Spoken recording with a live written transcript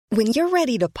When you're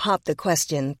ready to pop the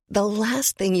question, the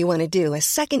last thing you want to do is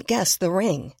second-guess the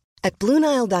ring. At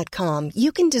BlueNile.com,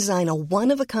 you can design a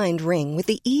one-of-a-kind ring with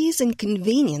the ease and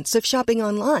convenience of shopping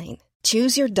online.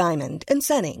 Choose your diamond and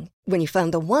setting. When you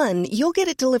find the one, you'll get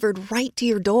it delivered right to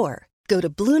your door. Go to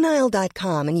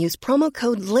BlueNile.com and use promo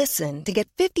code LISTEN to get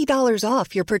 $50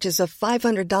 off your purchase of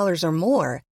 $500 or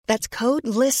more. That's code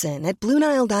LISTEN at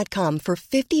BlueNile.com for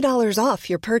 $50 off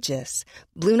your purchase.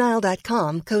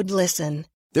 BlueNile.com, code LISTEN.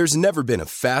 There's never been a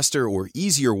faster or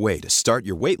easier way to start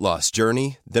your weight loss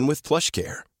journey than with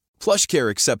PlushCare. PlushCare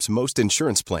accepts most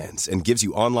insurance plans and gives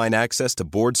you online access to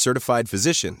board-certified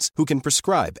physicians who can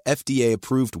prescribe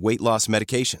FDA-approved weight loss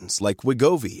medications like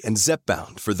Wegovy and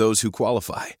Zepbound for those who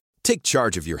qualify. Take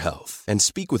charge of your health and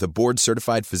speak with a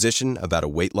board-certified physician about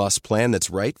a weight loss plan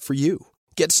that's right for you.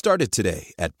 Get started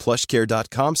today at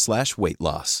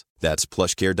plushcare.com/weightloss. That's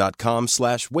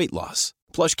plushcare.com/weightloss.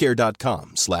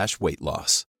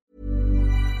 plushcare.com/weightloss.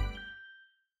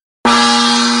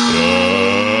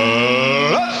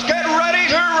 Let's get ready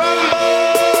to rumble!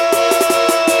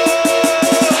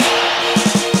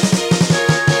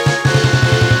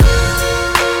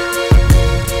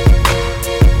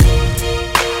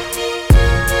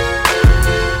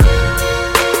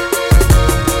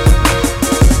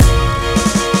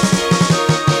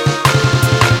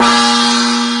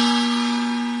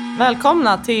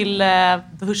 Välkomna till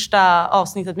första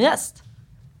avsnittet med gäst.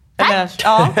 Eller,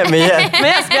 ja. med gäst.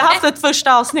 Vi har haft ett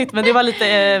första avsnitt, men det var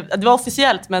det var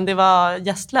officiellt, men det var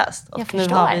gästlöst. Och nu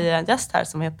har vi en gäst här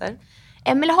som heter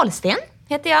Emelie Holsten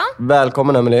heter jag.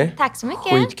 Välkommen Emelie. Tack så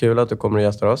mycket. Skitkul att du kommer och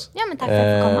gästar oss. Ja, men tack för att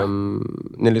jag får komma.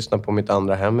 Ni lyssnar på Mitt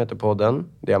andra hem, heter podden.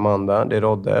 Det är Amanda, det är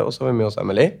Rodde och så har vi med oss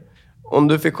Emelie. Om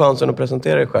du fick chansen att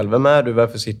presentera dig själv, vem är du,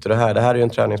 varför sitter du här? Det här är ju en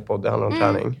träningspodd, det handlar om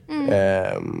träning.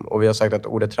 Och vi har sagt att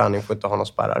ordet träning får inte ha någon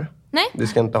spärrar. Nej. Det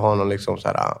ska inte ha någon liksom så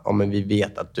här, ja men vi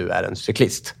vet att du är en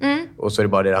cyklist. Och så är det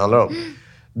bara det handlar om.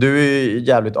 Du är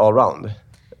jävligt allround.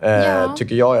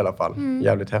 Tycker jag i alla fall.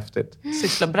 Jävligt häftigt.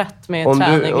 cykla brett med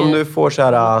träning. Om du får så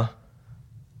här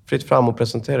fritt fram och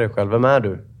presentera dig själv, vem är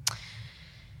du?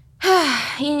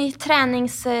 I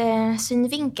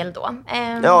träningssynvinkel då.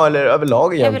 Ja, eller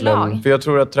överlag egentligen. Överlag. För jag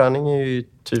tror att träning är ju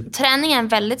typ... Träning är en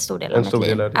väldigt stor del av mitt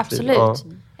liv. Absolut. Ja.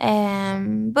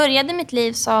 Började mitt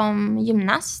liv som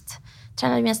gymnast.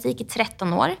 Tränade gymnastik i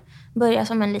 13 år. Började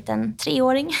som en liten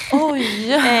 3-åring. Oj!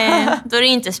 Då är det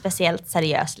inte speciellt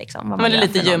seriöst liksom. Vad men man det är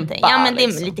lite gympa. Ja, men det är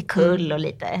liksom. lite kull och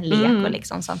lite lek och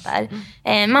liksom sånt där.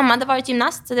 Mamma hade varit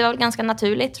gymnast, så det var väl ganska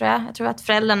naturligt tror jag. Jag tror att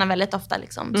föräldrarna väldigt ofta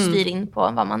liksom styr in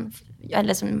på vad man,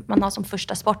 eller som man har som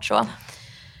första sport så.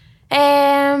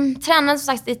 Tränade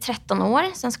som sagt i 13 år.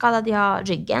 Sen skadade jag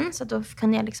ryggen, så då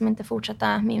kunde jag liksom inte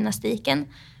fortsätta med gymnastiken.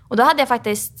 Och då hade jag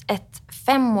faktiskt ett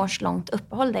 5 års långt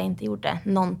uppehåll där jag inte gjorde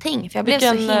någonting. För jag blev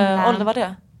Vilken så himla... ålder var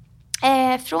det?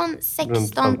 Från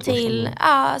 16 till...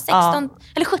 Ja, 16...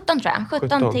 Eller 17 tror jag.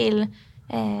 17 till...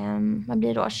 vad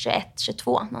blir det då? 21,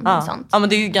 22, någonting sånt. Ja, men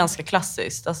det är ju ganska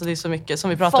klassiskt. Alltså det är så mycket, som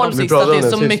vi pratade om Vi sist, pratade att det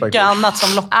är om så det sist, mycket faktiskt. annat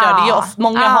som lockar. Det är ofta,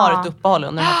 många har ett uppehåll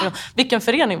under den här perioden. Vilken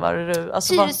förening var det du...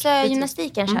 Alltså,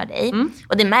 Tyresö-gymnastiken körde i.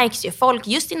 Och det märks ju. Folk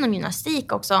just inom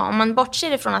gymnastik också. Om man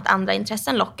bortser ifrån att andra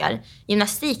intressen lockar.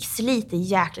 Gymnastik sliter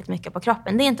jäkligt mycket på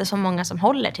kroppen. Det är inte så många som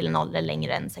håller till en ålder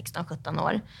längre än 16-17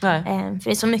 år. För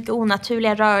det är så mycket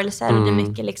onaturliga rörelser. Och det är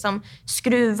mycket liksom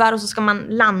skruvar. Och så ska man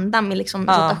landa med liksom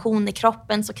rotation i kroppen.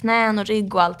 Så knän och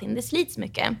rygg och allting. Det slits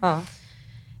mycket.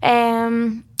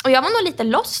 Och jag var nog lite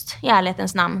lost i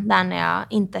ärlighetens namn där när jag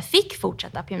inte fick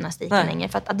fortsätta på gymnastiken längre.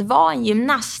 För att vara en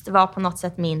gymnast var på något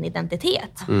sätt min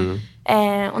identitet.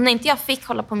 Och när inte jag fick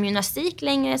hålla på med gymnastik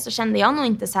längre så kände jag nog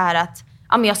inte så här att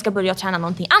men jag ska börja träna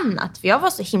någonting annat. För jag var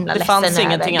så himla ledsen över. Det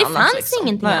fanns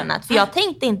ingenting annat. För jag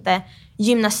tänkte inte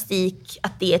gymnastik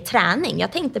att det är träning.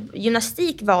 Jag tänkte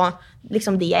gymnastik var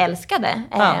liksom det jag älskade.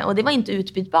 Och det var inte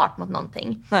utbytbart mot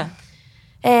någonting.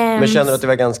 Men känner du att det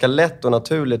var ganska lätt och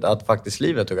naturligt att faktiskt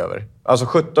livet tog över? Alltså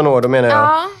 17 år, då menar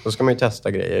jag, då ska man ju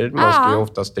testa grejer. Man ska ju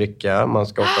oftast dricka, man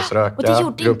ska oftast röka. Och det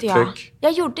gjorde inte jag.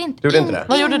 Jag gjorde inte det.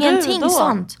 Vad gjorde du då?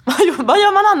 Sånt. Vad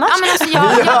gör man annars? Ja, men alltså jag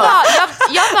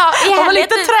var om man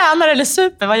inte tränar eller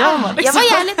super, vad gör man? Liksom? Jag var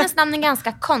i ärlighetens namn en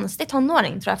ganska konstig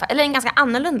tonåring, tror jag. Eller en ganska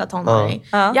annorlunda tonåring.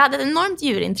 Jag hade ett enormt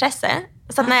djurintresse.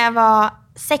 Så att när jag var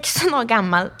 16 år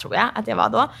gammal, tror jag att jag var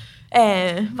då.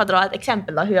 För att dra ett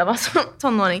exempel då, hur jag var som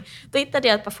tonåring. Då hittade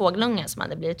jag ett par fågelungar som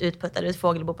hade blivit utputtade ur ett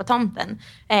fågelbo på tomten.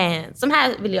 Som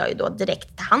här ville jag ju då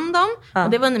direkt ta hand om. Och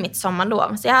det var under mitt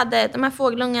sommarlov. Så jag hade de här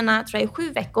fågelungarna, tror jag, i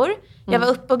 7 veckor. Jag var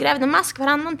uppe och grävde mask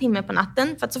varannan timme på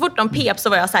natten. För att så fort de pep så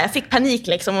var jag så här, jag fick panik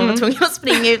liksom. Och var tvungen att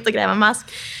springa ut och gräva mask.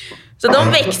 Så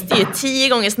de växte ju 10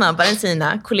 gånger snabbare än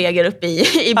sina kollegor uppe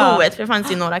i boet. För det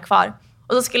fanns ju några kvar.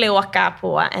 Och då skulle jag åka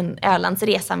på en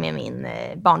Ölandsresa med min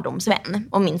barndomsvän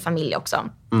och min familj också.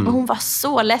 Och hon var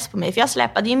så less på mig, för jag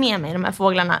släpade ju med mig de här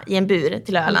fåglarna i en bur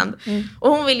till Öland. Och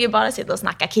hon ville ju bara sitta och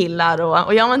snacka killar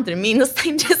och jag var inte det minsta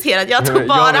intresserad. Jag tog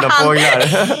bara jag mina fåglar.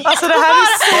 Alltså det här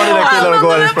är så... dina killar och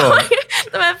går ifrån.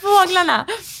 De här fåglarna.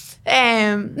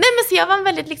 Nej, men så jag var en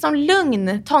väldigt liksom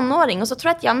lugn tonåring och så tror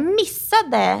jag att jag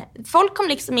missade. Folk kom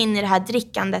liksom in i det här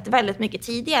drickandet väldigt mycket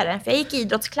tidigare. För jag gick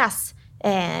idrottsklass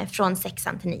från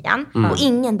 6:an till 9:an och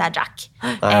ingen där drack.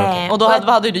 Och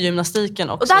då hade du gymnastiken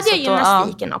också. Och då hade jag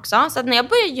gymnastiken också. Så att när jag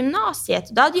började gymnasiet,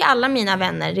 då hade ju alla mina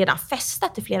vänner redan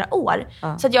festat i flera år.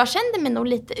 Så att jag kände mig nog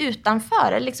lite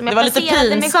utanför. Liksom, det var lite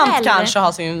pinsamt kanske att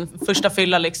ha sin första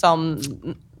fylla liksom...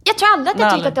 Jag tror aldrig att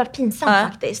jag tyckte att det var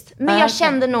pinsamt faktiskt. Men jag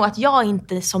kände nog att jag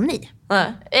inte är som ni.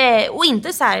 Och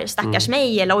inte så här stackars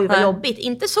mig eller oj vad jobbigt.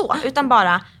 Inte så. Utan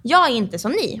bara, jag är inte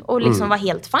som ni. Och liksom var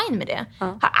helt fine med det.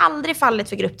 Har aldrig fallit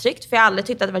för grupptryck. För jag har aldrig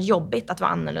tyckt att det var jobbigt att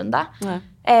vara annorlunda.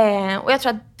 Och jag tror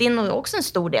att det är nog också en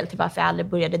stor del till varför jag aldrig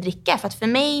började dricka. För att för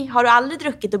mig, har du aldrig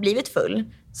druckit och blivit full,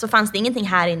 så fanns det ingenting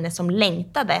här inne som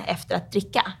längtade efter att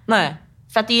dricka. Nej.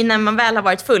 För att det är ju när man väl har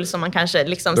varit full som man kanske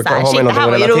liksom såhär, shit det här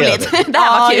var ju roligt. Det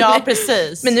här var kul. Ja,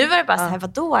 precis. Men nu var det bara såhär,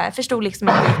 vadå? Jag förstod liksom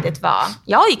inte riktigt vad...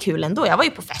 Jag var ju kul ändå. Jag var ju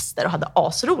på fester och hade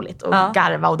asroligt och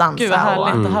garva och dansa. Gud vad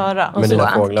härligt att höra. Med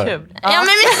dina fåglar. Kul. Ja,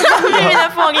 med mina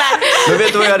fåglar. Men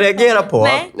vet du vad jag reagerar på?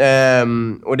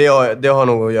 Och det har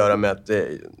nog att göra med att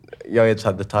jag är ett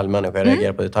sånt här detaljmänniska. Jag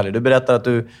reagerar på detaljer. Du berättar att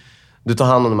du tar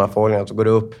hand om de här fåglarna, så går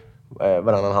du upp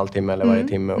varannan halvtimme eller varje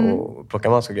timme och plockar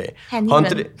massa grejer.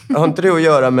 Har inte det att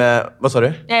göra med... Vad sa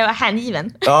du? Jag var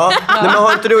hängiven. Ja, men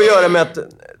har inte det att göra med att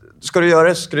ska du göra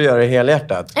det så ska du göra det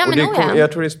helhjärtat. Ja, och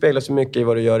jag tror det speglar så mycket i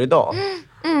vad du gör idag.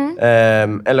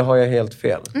 Eller har jag helt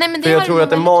fel? Nej, men det för jag tror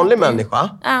att en vanlig människa,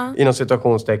 inom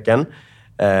situationstecken,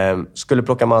 skulle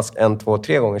plocka mask 1, 2,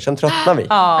 3 gånger. Sen tröttnar vi.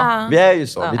 Vi är ju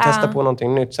så. Vi testar på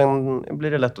någonting nytt. Sen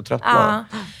blir det lätt att tröttna.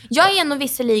 Jag är nog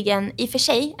visserligen i och för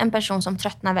sig en person som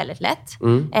tröttnar väldigt lätt.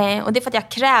 Och det är för att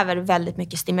jag kräver väldigt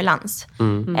mycket stimulans.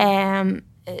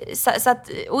 Så att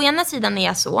å ena sidan är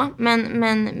jag så. Men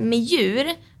med djur,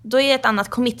 då är det ett annat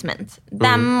commitment.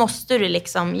 Där måste du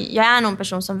liksom... Jag är nog en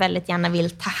person som väldigt gärna vill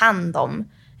ta hand om.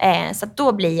 Så att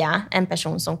då blir jag en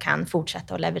person som kan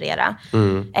fortsätta att leverera.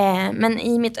 Men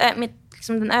i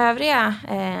liksom den övriga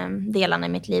delarna i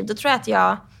mitt liv, då tror jag att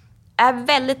jag är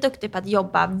väldigt duktig på att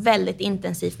jobba väldigt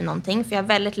intensivt med någonting. För jag är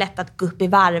väldigt lätt att gå upp i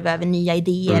varv över nya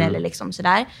idéer eller liksom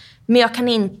sådär. Men jag kan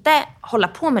inte hålla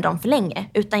på med dem för länge.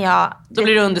 Utan då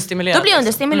blir du understimulerad. Då blir jag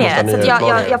understimulerad. Så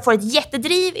att jag får ett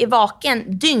jättedriv i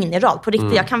vaken dygn i rad. På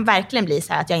riktigt, jag kan verkligen bli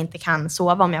så här att jag inte kan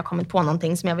sova om jag har kommit på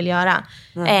någonting som jag vill göra.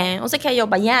 Och så kan jag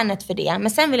jobba järnet för det.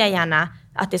 Men sen vill jag gärna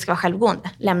att det ska vara självgående.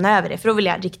 Lämna över det, för då vill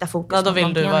jag rikta fokus på någonting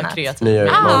annat. Då vill du vara kreativ. Nya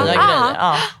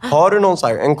grejer. Har du någon så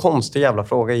här, en konstig jävla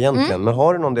fråga egentligen, men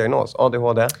har du någon diagnos?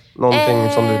 ADHD? Någonting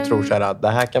som du tror så här, att det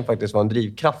här kan faktiskt vara en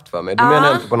drivkraft för mig? Du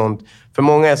menar inte på någon... För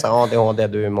många är så här, ADHD,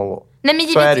 du är mongo. Nej,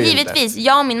 men givetvis.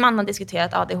 Jag och min man har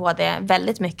diskuterat ADHD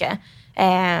väldigt mycket.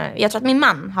 Jag tror att min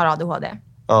man har ADHD.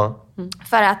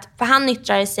 För han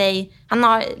yttrar sig, han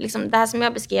har liksom, det här som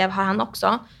jag beskrev har han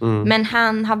också, men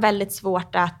han har väldigt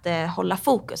svårt att hålla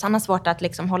fokus. Han har svårt att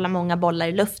liksom hålla många bollar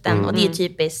i luften och det är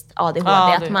typiskt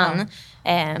ADHD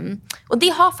och det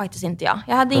har faktiskt inte jag.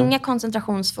 Jag hade inga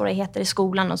koncentrationssvårigheter i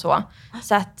skolan och så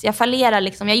att jag fallerar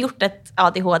liksom. Jag har gjort ett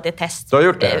ADHD-test. Du har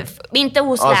gjort det? Inte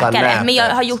hos läkare, men jag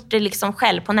har gjort det liksom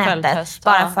själv på nätet. Självtest,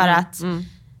 bara för att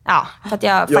för att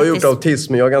jag har gjort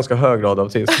autism, men jag har ganska hög grad av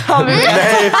autism.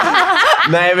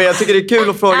 Nej, men jag tycker det är kul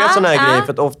att fråga sådana här grejer.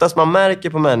 För att oftast man märker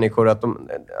på människor att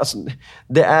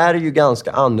det är ju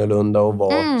ganska annorlunda att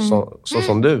vara så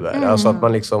som du är. Alltså att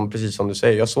man liksom, precis som du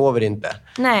säger, jag sover inte.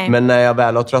 Nej. Men när jag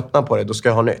väl har tröttnat på det, då ska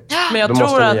jag ha nytt. Men jag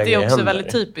tror att det är också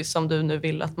väldigt typiskt som du nu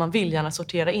vill, att man vill gärna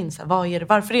sortera in så här,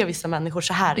 varför är vissa människor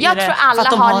så här? Jag tror alla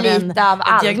har lite av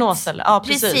allt. Diagnos eller? Ja,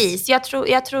 precis.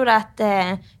 Jag tror att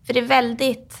för det är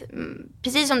väldigt,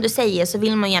 precis som du säger, så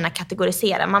vill man gärna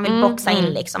kategorisera. Man vill boxa in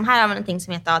liksom, här har man någonting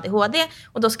som heter ADHD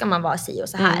och då ska man vara si och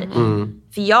så här.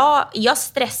 För jag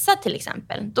stressar till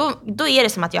exempel, då är det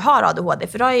som att jag har ADHD,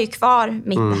 för då har jag ju kvar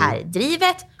mitt det här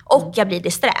drivet och jag blir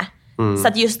disträ. Så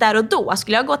att just där och då,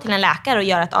 skulle jag gå till en läkare och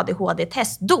göra ett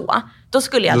ADHD-test då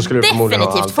skulle jag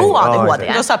definitivt få ADHD.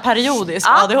 Det var så här periodisk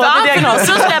ADHD-diagnos.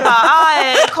 Då skulle jag bara,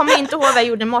 jag kommer inte ihåg vad jag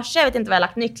gjorde i morse, jag vet inte vad jag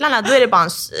lagt nycklarna. Då är det bara en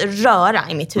röra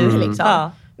i mitt huvud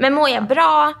liksom. Men mår jag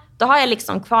bra, då har jag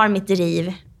liksom kvar mitt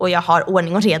driv och jag har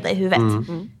ordning och reda i huvudet.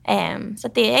 Så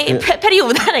att det är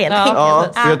perioder helt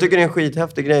enkelt. För jag tycker det är en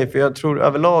skithäftig grej, för jag tror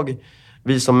överlag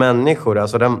vi som människor,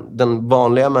 alltså den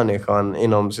vanliga människan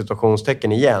inom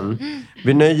situationstecken igen,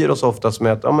 vi nöjer oss oftast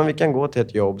med att men vi kan gå till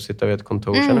ett jobb, sitta vid ett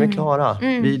kontor, sen är vi klara.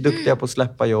 Vi är duktiga på att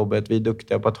släppa jobbet, vi är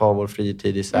duktiga på att ha vår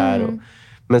fritid isär.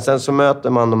 Men sen så möter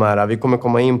man de här, vi kommer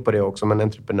komma in på det också, men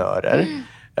entreprenörer.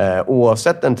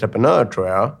 Oavsett entreprenör tror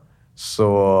jag,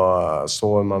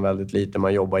 så är man väldigt lite,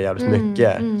 man jobbar jävligt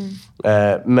mycket.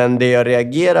 Men det jag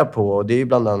reagerar på, och det är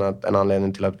bland annat en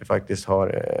anledning till att vi faktiskt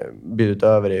har bjudit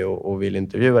över dig och vill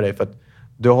intervjua dig, för att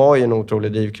du har ju en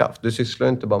otrolig drivkraft. Du sysslar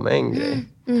inte bara med en grej.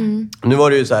 Nu var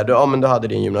det ju så här, du hade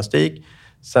din gymnastik,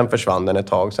 sen försvann den ett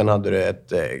tag, sen hade du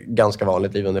ett ganska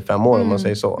vanligt liv under 5 år om man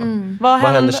säger så. Vad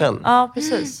hände sen? Ja,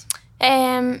 precis.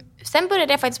 Sen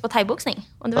började jag faktiskt på thaiboxning.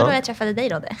 Och det var då jag träffade dig,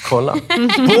 Rodde. Kolla. Var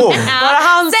det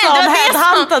han som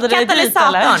headhuntade dig dit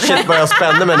eller? Shit, vad jag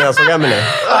spände mig när jag såg Emelie.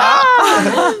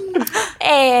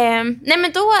 Nej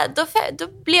men då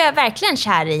blev jag verkligen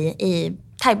kär i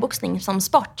thaiboxning som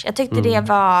sport. Jag tyckte det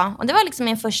var liksom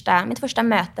mitt första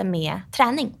möte med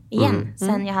träning igen.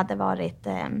 Sen jag hade varit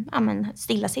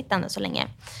stillasittande så länge.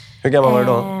 Hur gammal var du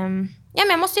då? Men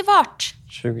jag måste ju varit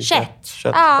 21.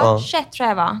 Ja, 21 tror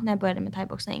jag var när jag började med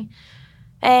thaiboxning.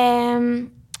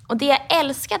 Och det jag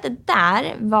älskade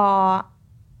där var,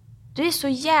 du är så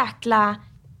jäkla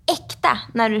äkta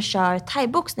när du kör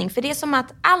thaiboxning. För det är som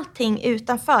att allting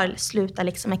utanför slutar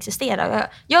liksom existera.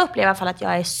 Jag upplever i alla fall att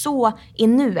jag är så i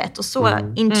nuet och så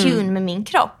in tune med min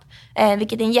kropp.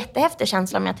 Vilket är en jättehäftig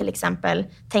känsla om jag till exempel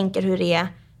tänker hur det är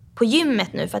på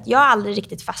gymmet nu, för att jag har aldrig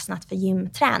riktigt fastnat för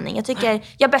gymträning. Jag tycker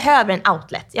jag behöver en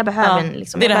outlet. Jag behöver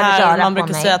det är det här man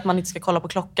brukar säga att man inte ska kolla på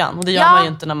klockan. Och det gör man ju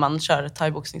inte när man kör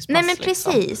thaiboxningspass. Nej men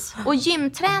precis. Och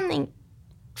gymträning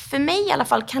för mig i alla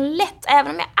fall kan lätt,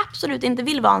 även om jag absolut inte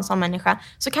vill vara en sån människa,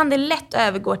 så kan det lätt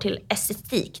övergå till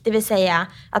estetik. Det vill säga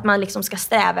att man liksom ska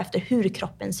sträva efter hur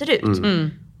kroppen ser ut.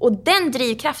 Och den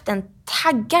drivkraften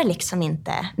taggar liksom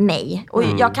inte mig. Och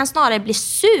jag kan snarare bli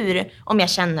sur om jag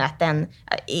känner att den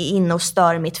är inne och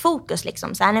stör mitt fokus.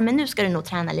 Liksom. Så här, nej men nu ska du nog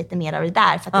träna lite mer av det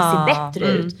där för att det ser bättre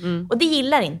ut. Och det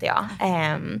gillar inte jag.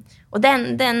 Och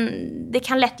det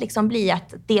kan lätt liksom bli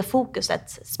att det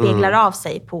fokuset speglar av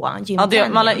sig på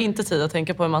gymträningen. Man har inte tid att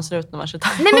tänka på hur man ser ut när man kör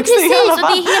thaiboxning. Nej men precis, och det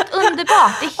är helt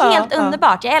underbart. Det är helt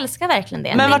underbart. Jag älskar verkligen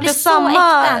det. Men var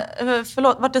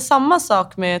det samma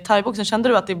sak med thaiboxning? Kände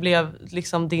du att det blev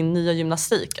liksom din nya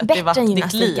gymnastik? Att bättre det var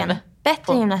gymnastiken. Ditt liv?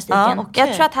 Bättre gymnastiken. Okay.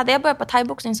 Jag tror att hade jag börjat på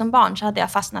thaiboxning som barn så hade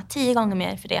jag fastnat 10 gånger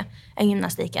mer för det än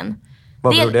gymnastiken.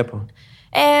 Vad beror det på?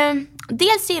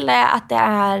 Dels gillar jag att det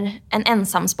är en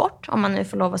ensam sport, om man nu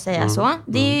får lov att säga så.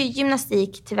 Det är ju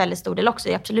gymnastik till väldigt stor del också.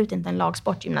 Det är absolut inte en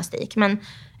lagsport, gymnastik. Men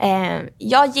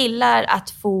jag gillar att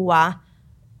få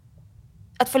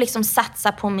liksom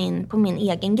satsa på min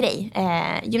egen grej.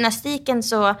 Gymnastiken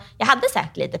så, jag hade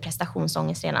säkert lite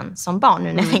prestationsångest redan som barn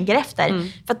nu när jag tänker efter.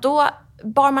 För att då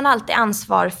bar man alltid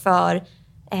ansvar för...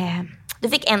 Du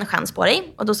fick en chans på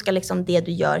dig och då ska liksom det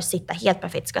du gör sitta helt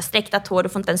perfekt. Du ska sträcka tår, du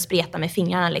får inte ens spreta med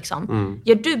fingrarna liksom.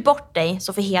 Gör du bort dig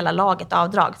så får hela laget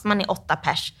avdrag. För man är 8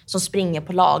 pers som springer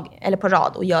på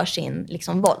rad och gör sin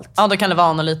liksom volt. Ja, då kan det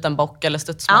vara någon liten bock eller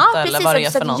studsmatta eller vad det är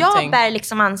för någonting. Jag bär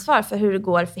liksom ansvar för hur det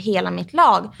går för hela mitt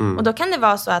lag. Och då kan det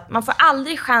vara så att man får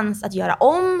aldrig chans att göra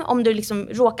om du liksom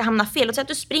råkar hamna fel. Och så att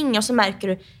du springer och så märker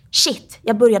du, shit,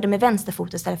 jag började med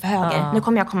vänsterfot istället för höger. Nu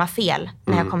kommer jag komma fel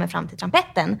när jag kommer fram till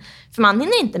trampetten. För man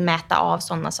hinner inte mäta av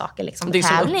sådana saker liksom. Det är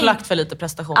så upplagt för lite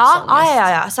prestationsångest.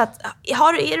 Ja. Så att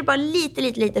är det bara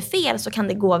lite fel så kan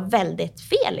det gå väldigt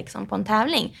fel liksom, på en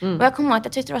tävling. Och jag kommer ihåg att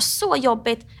jag tyckte det var så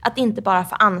jobbigt att inte bara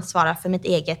få ansvara för mitt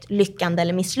eget lyckande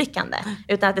eller misslyckande.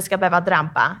 Utan att det ska behöva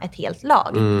drabba ett helt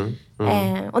lag.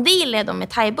 Och det gillar jag då med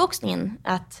thaiboxningen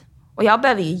och jag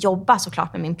behöver ju jobba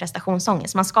såklart med min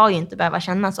prestationsångest. Man ska ju inte behöva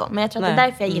känna så. Men jag tror att det är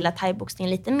därför jag gillar thaiboxning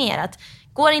lite mer. Att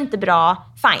går det inte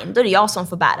bra, fine. Då är det jag som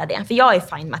får bära det. För jag är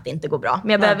fine med att det inte går bra.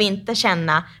 Men jag behöver inte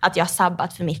känna att jag har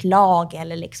sabbat för mitt lag.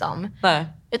 Eller liksom.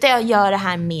 Utan jag gör det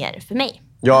här mer för mig.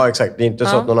 Ja, exakt. Det är inte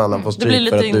så att någon annan får stryk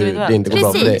för att det inte går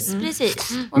bra för dig.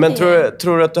 Precis. Men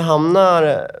tror du att du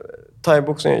hamnar...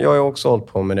 Thaiboxning, jag har ju också hållit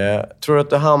på med det. Tror du att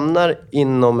du hamnar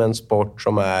inom en sport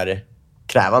som är...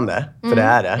 krävande, för det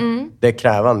är det. Det är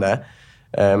krävande.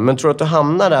 Men tror du att du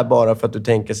hamnar där bara för att du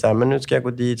tänker så här, men nu ska jag gå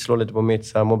dit, slå lite på mitt,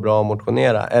 så här, må bra och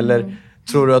motionera? Eller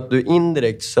tror du att du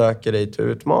indirekt söker dig till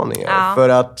utmaningar? Ja. För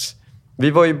att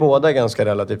vi var ju båda ganska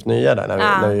relativt nya där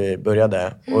när vi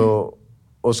började.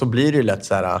 Och så blir det ju lätt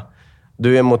så här,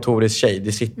 du är en motorisk tjej,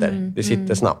 det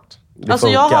sitter snabbt. Alltså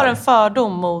jag har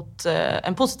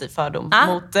en positiv fördom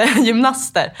mot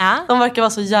gymnaster. De verkar vara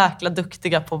så jäkla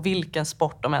duktiga på vilken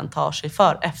sport de än tar sig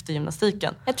för efter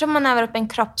gymnastiken. Jag tror man övar upp en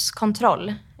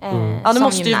kroppskontroll Ja, det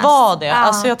måste ju vara det.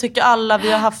 Alltså, jag tycker alla,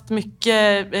 vi har haft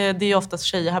mycket, det är ju oftast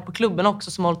tjejer här på klubben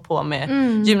också som har hållit på med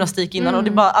gymnastik innan. Och det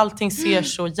är bara, allting ser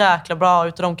så jäkla bra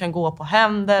ut och de kan gå på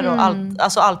händer och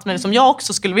allt med det som jag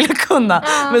också skulle vilja kunna.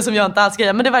 Men som jag inte alls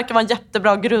grejer. Men det verkar vara en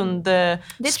jättebra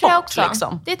grundsport.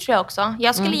 Det tror jag också.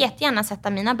 Jag skulle jättegärna sätta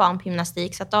mina barn på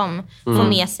gymnastik så att de får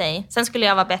med sig. Sen skulle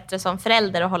jag vara bättre som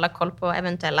förälder och hålla koll på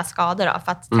eventuella skador då,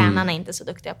 för att tränarna är inte så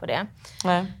duktiga på det.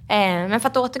 Men för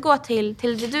att återgå till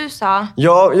det du sa.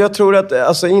 Ja, jag tror att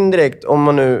alltså indirekt, om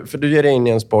man nu, för du ger dig in i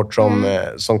en sport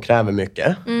som kräver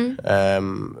mycket.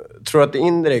 Tror att det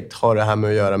indirekt har det här med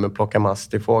att göra med att plocka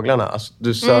mast till fåglarna. Alltså,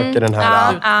 du söker den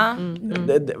här...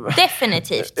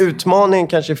 Definitivt. Utmaning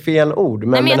kanske är fel ord.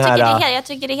 Men, nej, men jag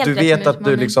tycker det är helt du rätt vet att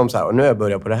du liksom så här, nu har jag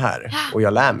börjat på det här och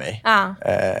jag lär mig.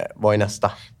 Vad är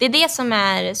nästa? Det är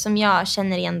det som jag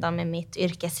känner igen då med mitt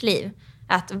yrkesliv.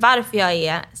 Att varför jag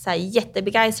är så här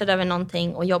jättebegeistrad över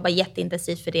någonting och jobbar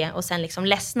jätteintensivt för det och sen liksom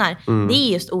ledsnar. Det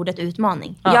är just ordet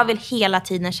utmaning. Jag vill hela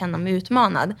tiden känna mig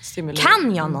utmanad.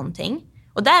 Kan jag någonting?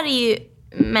 Och där är ju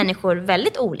människor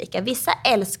väldigt olika. Vissa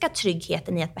älskar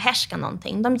tryggheten i att behärska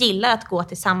någonting. De gillar att gå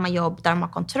till samma jobb där de har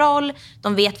kontroll.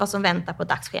 De vet vad som väntar på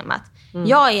dagsschemat.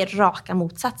 Jag är raka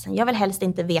motsatsen. Jag vill helst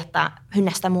inte veta hur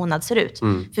nästa månad ser ut.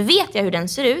 För vet jag hur den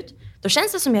ser ut, då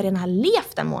känns det som jag redan har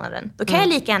levt den månaden. Då kan jag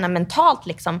lika gärna mentalt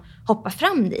liksom hoppa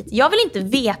fram dit. Jag vill inte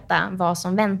veta vad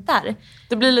som väntar.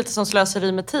 Det blir lite som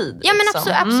slöseri med tid. Ja,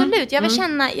 men absolut. Jag vill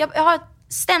känna... Jag har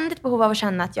ständigt behov av att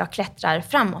känna att jag klättrar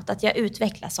framåt. Att jag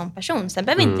utvecklas som person. Sen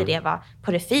behöver inte det vara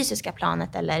på det fysiska planet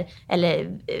eller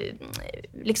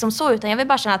liksom så. Utan jag vill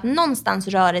bara känna att någonstans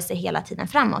rör det sig hela tiden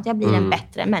framåt. Jag blir en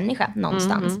bättre människa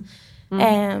någonstans.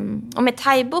 Och med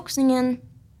thaiboxningen...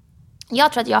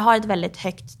 Jag tror att jag har ett väldigt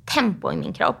högt tempo i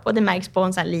min kropp. Och det märks på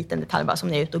en sån här liten detalj bara som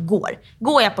när jag är ute och går.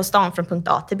 Går jag på stan från punkt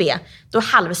A till B, då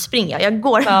halvspringer jag. Jag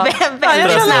går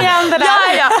väldigt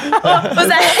snabbt. Och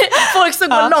så här, folk som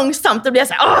går långsamt, då blir jag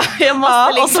så här, jag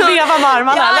måste liksom... Och så vevar med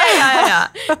armarna.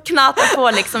 Knata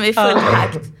på liksom i full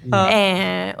takt.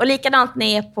 Och likadant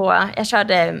när jag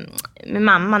körde med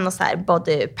mamman och så här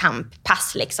body pump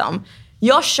pass liksom.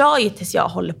 Jag kör ju tills jag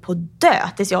håller på att dö,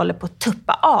 tills jag håller på att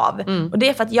tuppa av. Och det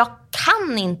är för att jag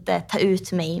kan inte ta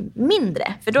ut mig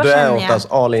mindre. För då du är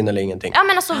oftast all in eller ingenting. Ja,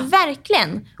 men alltså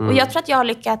verkligen. Och jag tror att jag har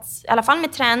lyckats, i alla fall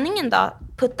med träningen då,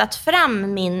 puttat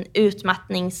fram min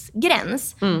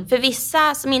utmattningsgräns. För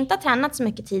vissa som inte har tränat så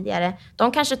mycket tidigare,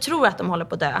 de kanske tror att de håller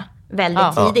på att dö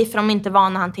väldigt tidigt. För de är inte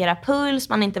vana att hantera puls,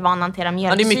 man är inte van att hantera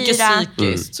mjölksyra. Det är mycket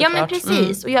psykiskt. Ja, men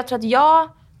precis. Och jag tror att jag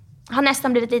har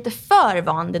nästan blivit lite för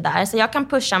van det där. Så jag kan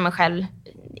pusha mig själv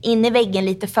in i väggen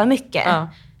lite för mycket.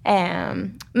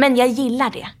 Men jag gillar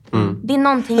det. Det är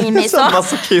någonting i mig som...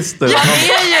 Masochister.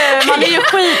 Man är ju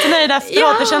skitnöjd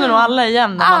efteråt. Det känner nog alla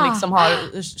igen när man liksom har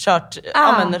kört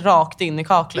rakt in i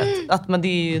kaklet. Men det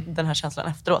är ju den här känslan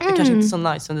efteråt. Det kanske inte är så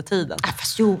nice under tiden.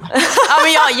 Fast jo.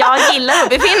 Men jag gillar att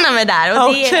befinna mig där.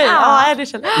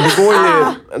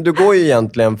 Och du går ju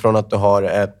egentligen från att du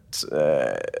har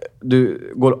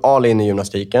du går all in i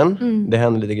gymnastiken. Det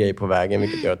händer lite grejer på vägen,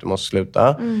 vilket gör att du måste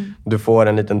sluta. Du får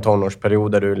en liten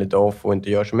tonårsperiod där du är lite off och inte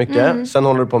gör så mycket. Sen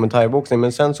håller du på med thaiboxning,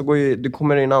 men sen så du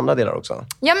kommer in andra delar också.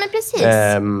 Ja, men precis.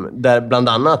 Där bland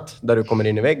annat där du kommer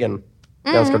in i väggen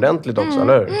ganska ordentligt också,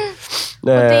 eller hur?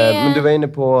 Men du var inne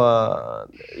på...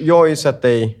 Jag har ju sett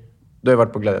dig... Du har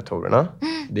varit på gladiatorerna.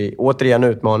 Det är återigen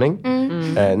utmaning.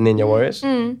 Ninja Warriors.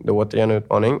 Det är återigen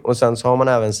utmaning. Och sen så har man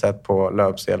även sett på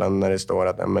löpsedeln när det står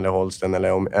att Emelie Holsten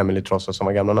eller Emelie Trossa som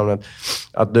var gamla namnet.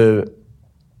 Att du...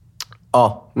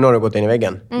 Ja, nu har du gått in i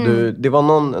väggen. Det var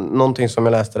någonting som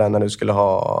jag läste där när du skulle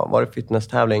ha... Var det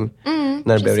fitnesstävling?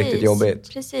 När det blev riktigt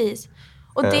jobbigt. Precis.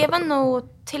 Och det var nog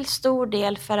till stor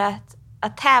del för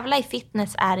att tävla i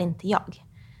fitness är inte jag.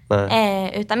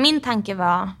 Utan min tanke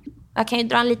var... Jag kan ju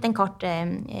dra en liten kort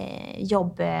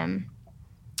jobb...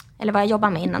 eller vad jag jobbar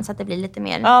med innan så att det blir lite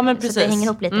mer... Ja, men precis. Så att det hänger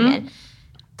ihop lite mer.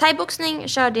 Thaiboxning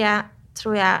körde jag,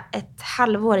 tror jag, ett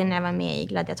halvår innan jag var med i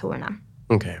gladiatorerna.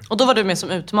 Okay. Och då var du med som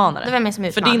utmanare? Då var jag med som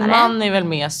utmanare. För din man är väl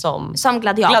med som... Som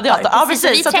gladiator. Ja,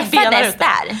 precis. Vi träffades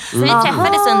där. Så vi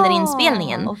träffades under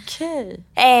inspelningen. Okej.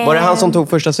 Var det han som tog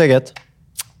första steget?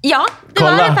 Ja, det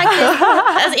var det faktiskt.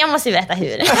 Alltså, jag måste ju berätta hur.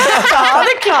 Ja,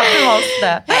 det är klart du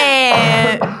måste.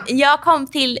 Jag kom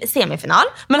till semifinal.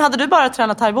 Men hade du bara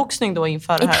tränat thaiboxning då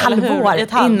inför det här? Ett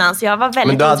halvår innan, så jag var väldigt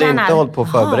Men du hade otränad. Inte hållit på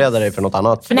att förbereda dig för något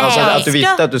annat? Nej. Alltså att du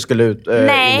visste att du skulle ut in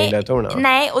i gladiatorerna?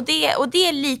 Nej, och det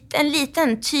är en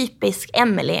liten typisk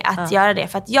Emelie att göra det.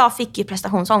 För att jag fick ju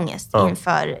prestationsångest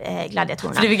inför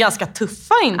gladiatorerna. För det är ganska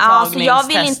tuffa intagningstest. Så jag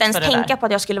ville inte ens tänka på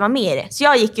att jag skulle vara med i det. Så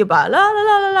jag gick ju bara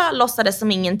låtsades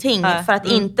som ingenting för att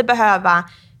inte behöva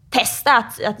testa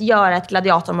att göra ett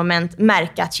gladiatormoment,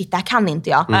 märka att shit, det här kan inte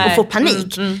jag och få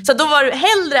panik. Så då var det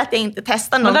hellre att jag inte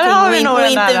testar någonting och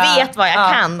inte vet vad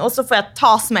jag kan. Och så får jag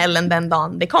ta smällen den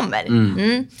dagen det kommer.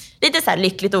 Lite så här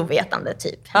lyckligt ovetande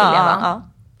typ.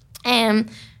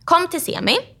 Kom till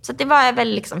semi, så det var jag väl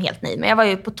liksom helt nöjd. Men jag var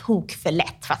ju på tok för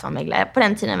lätt för att vara med. På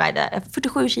den tiden vägde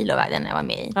 47 kilo vägde när jag var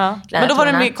med i Men då var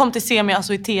du med, kom till semi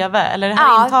alltså i tv? Eller det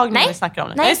här intagningen vi snackar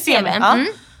om? Nej, semi.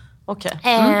 Okay.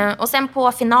 Och sen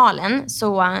på finalen,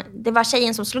 så det var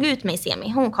tjejen som slog ut mig i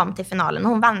semi. Hon kom till finalen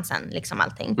och hon vann sen liksom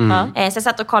allting. Så jag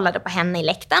satt och kollade på henne i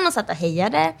läktaren och satt och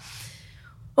hejade.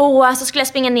 Och så skulle jag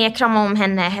springa ner och krama om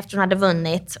henne efter hon hade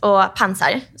vunnit. Och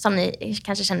Pansar, som ni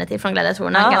kanske känner till från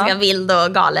gladiatorerna, ganska vild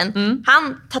och galen.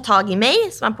 Han tar tag i mig,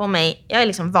 som har på mig, jag är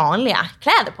liksom vanliga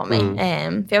kläder på mig.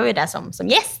 För jag var ju där som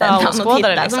gästen. Och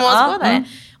tittade, som åskådare.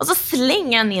 Och så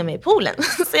slänger han ner mig i poolen.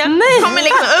 Så jag kommer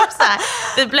liksom upp så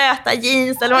här, blöta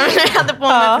jeans eller vad jag hade på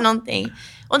mig för någonting.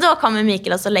 Och då kommer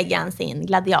Mikael och så lägger han sin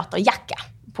gladiatorjacka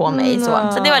på mig. Så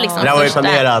det var liksom det var ju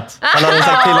planerat. Han hade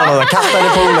sagt till honom att kasta i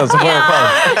poolen så får jag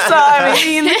chans. Så är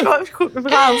vi in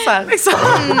chansen. Liksom.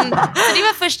 Så det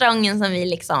var första gången som vi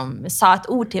liksom sa ett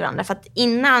ord till varandra. För att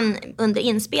innan, under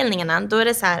inspelningarna, då är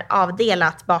det så här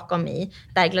avdelat bakom mig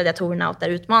där gladiatorerna och där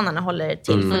utmanarna håller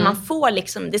till. För man får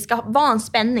liksom, det ska vara en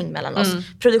spänning mellan oss.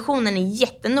 Produktionen är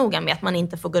jättenoga med att man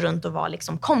inte får gå runt och vara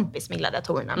liksom kompis med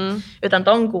gladiatorerna. Utan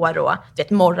de går och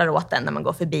morrar åt den när man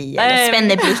går förbi. Eller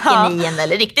spänner blicken i en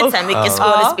eller riktigt så här mycket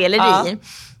skådespeleri.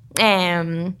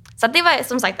 Så det var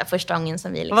som sagt första gången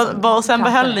som vi liksom... Och sen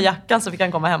behöll jackan så vi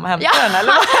kan komma hem och hämta den,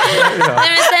 eller? Nej,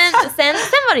 men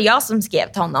sen var det jag som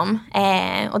skrev till honom.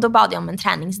 Och då bad jag om en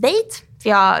träningsdate. För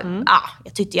jag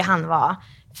tyckte ju han var...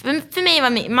 För mig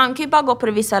var man kan ju bara gå på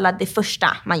det visuella det första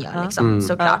man gör, liksom,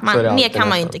 såklart. Mer kan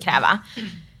man ju inte kräva.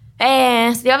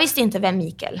 Så jag visste inte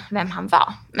vem han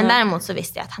var. Men däremot så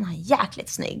visste jag att han har en jäkligt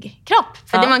snygg kropp.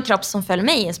 För det var en kropp som föll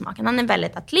mig i smaken. Han är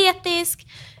väldigt atletisk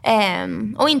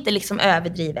och inte liksom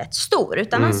överdrivet stor.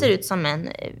 Utan han ser ut som en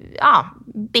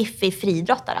biffig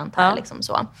friidrottare, antar jag. Liksom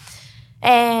så.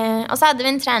 Och så hade vi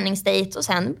en träningsdate och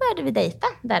sen började vi dejta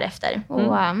därefter.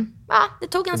 Och det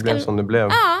tog ganska... Det blev som det blev.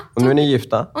 Ja, och nu är ni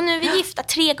gifta. Och nu är vi gifta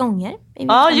 3 gånger.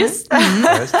 Ja, just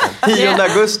det. 10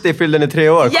 augusti fyllde ni 3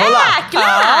 år. Kolla!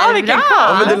 Jäklar! Vilken Bra!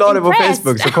 Ja, men du la det på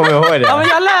Facebook så kommer jag ihåg det. Ja, men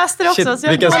jag läste det också.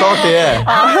 Shit, vilken start det är.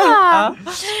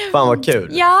 Fan vad kul.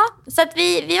 Ja, så att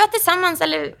vi var tillsammans,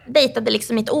 eller dejtade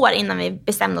liksom 1 år innan vi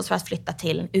bestämde oss för att flytta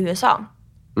till USA.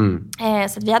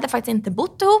 Så att vi hade faktiskt inte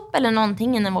bott ihop eller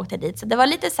någonting innan vi åkte dit. Så det var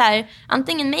lite så här,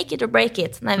 antingen make it or break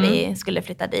it när vi skulle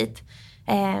flytta dit.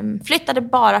 Flyttade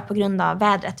bara på grund av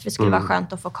vädret. För det skulle vara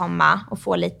skönt att få komma och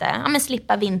få lite,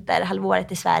 slippa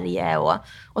vinterhalvåret i Sverige.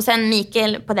 Och sen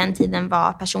Mikael på den tiden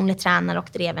var personlig tränare och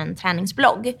drev en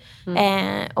träningsblogg.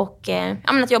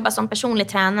 Att jobba som personlig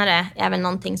tränare är väl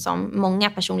någonting som många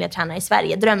personliga tränare i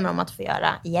Sverige drömmer om att få göra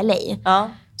i LA.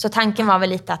 Så tanken var väl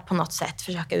lite att på något sätt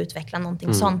försöka utveckla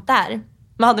någonting sånt där.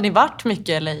 Men hade ni varit mycket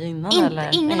i LA innan?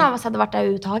 Ingen av oss hade varit där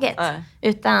överhuvudtaget.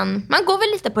 Utan man går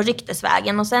väl lite på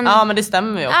ryktesvägen. Och sen, men det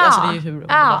stämmer ju också. Alltså, det är ju hur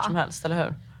underbart som helst, eller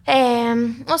hur?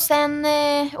 Och sen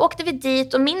åkte vi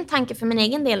dit. Och min tanke för min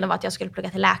egen del var att jag skulle plugga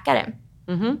till läkare.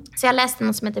 Så jag läste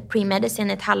något som heter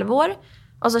pre-medicine 1 halvår.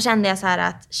 Och så kände jag så här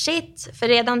att för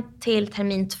redan till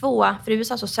termin 2, för i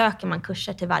USA så söker man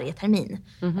kurser till varje termin.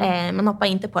 Man hoppar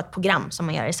inte på ett program som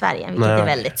man gör i Sverige, vilket är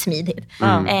väldigt smidigt.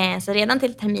 Så redan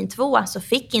till termin 2 så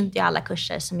fick inte jag alla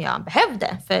kurser som jag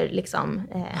behövde för liksom,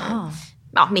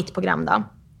 mitt program då.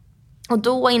 Och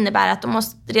då innebär att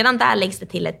redan där läggs det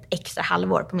till ett extra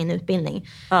halvår på min utbildning.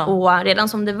 Och redan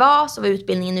som det var så var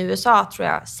utbildningen i USA tror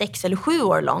jag 6 eller 7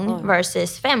 år lång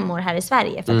versus 5 år här i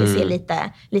Sverige. För att det ser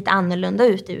lite annorlunda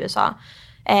ut i USA.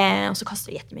 Och så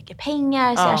kostar det jättemycket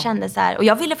pengar. Så jag kände så här, och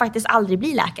jag ville faktiskt aldrig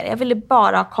bli läkare. Jag ville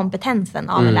bara ha kompetensen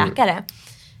av en läkare.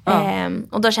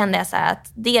 Och då kände jag så här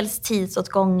att dels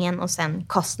tidsåtgången och sen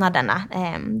kostnaderna,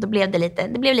 då blev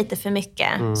det blev lite för mycket.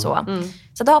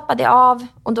 Så då hoppade jag av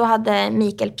och då hade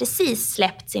Mikael precis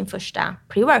släppt sin första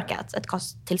pre-workout, ett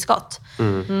kosttillskott.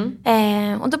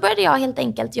 Och då började jag helt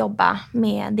enkelt jobba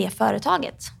med det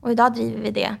företaget. Och idag driver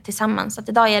vi det tillsammans. Så att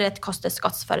idag är det ett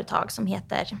kosttillskottsföretag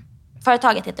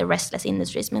företaget heter Restless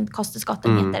Industries, men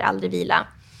kosttillskotten heter Aldrig Vila.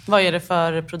 Vad är det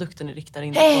för produkter ni riktar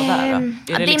in på där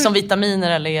då? Är det liksom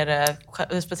vitaminer eller är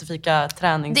det specifika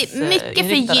tränings? Det är mycket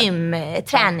för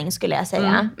gymträning skulle jag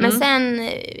säga. Men sen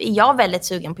är jag väldigt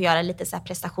sugen på att göra lite så här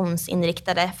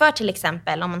prestationsinriktade. För till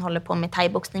exempel om man håller på med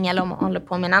thaiboxning eller om man håller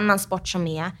på med en annan sport som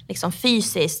är liksom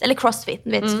fysiskt, eller crossfit,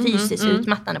 du vet, fysiskt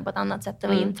utmattande på ett annat sätt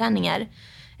än gymträningar.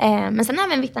 Men sen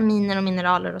även vitaminer och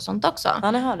mineraler och sånt också.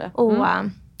 Ja, ni har det. Och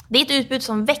det är ett utbud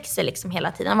som växer liksom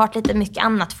hela tiden. Det har varit lite mycket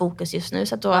annat fokus just nu.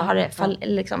 Så att då har det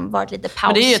liksom varit lite paus.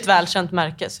 Men det är ju ett välkänt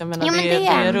märke. Så jag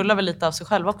menar, det rullar väl lite av sig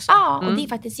själv också. Ja, och det är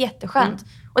faktiskt jätteskönt.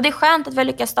 Och det är skönt att vi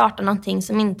lyckas starta någonting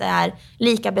som inte är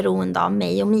lika beroende av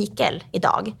mig och Mikael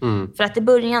idag. För att i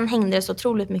början hängde det så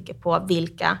otroligt mycket på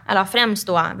vilka, eller främst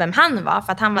då vem han var.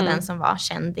 För att han var den som var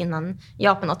känd innan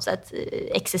jag på något sätt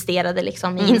existerade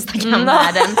liksom i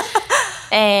Instagram-världen.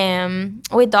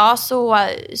 Och idag så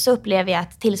upplever jag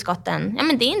att tillskotten,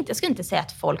 jag skulle inte säga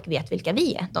att folk vet vilka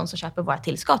vi är, de som köper våra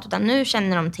tillskott, utan nu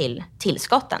känner de till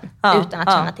tillskotten utan att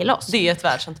känna till oss. Det är ett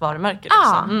välkänt varumärke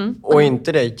liksom. Och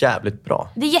inte det är jävligt bra.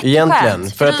 Det är jätteskönt.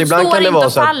 Egentligen. För att ibland kan det vara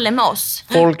så att med oss.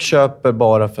 Folk köper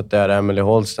bara för att det är Emily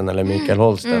Holsten eller Mikael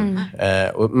Holsten.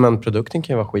 Men produkten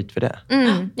kan ju vara skit för det.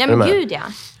 Ja, men gud ja.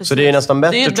 Så det är nästan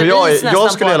bättre, tror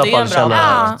jag skulle i alla fall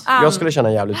känna jag skulle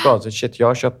känna jävligt bra. Så shit, jag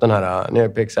har köpt den här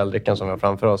PXL-drickan som vi har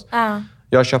framför oss.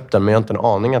 Jag har köpt den, men jag har inte en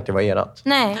aning att det var erat.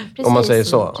 Nej, precis. Om man säger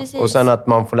så. Precis. Och sen att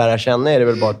man får lära känna är det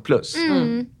väl bara ett plus.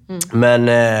 Men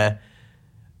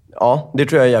ja, det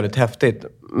tror jag är jävligt häftigt.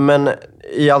 Men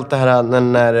i allt det här,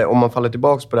 när om man faller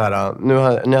tillbaka på det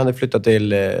här. Ni hade flyttat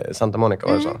till Santa Monica,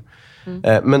 var det så?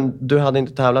 Men du hade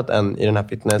inte tävlat än i den här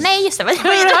fitness... Nej, just det. Det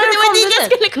var dit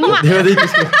jag skulle komma. Det var dit du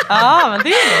skulle komma. Ja, men det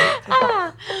är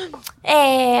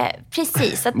det.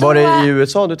 Precis. Var det i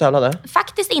USA du tävlade?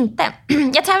 Faktiskt inte.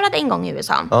 Jag tävlade en gång i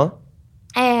USA. Ja.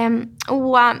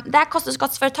 Och det här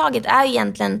kosttillskottsföretaget är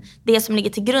egentligen det som ligger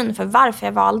till grund för varför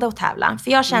jag valde att tävla.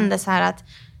 För jag kände så här att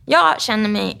jag känner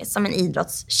mig som en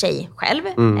idrottstjej själv.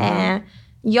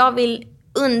 Jag vill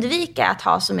undvika att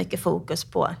ha så mycket fokus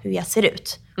på hur jag ser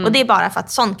ut. Och det är bara för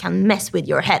att sånt kan mess with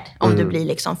your head om du blir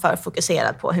liksom för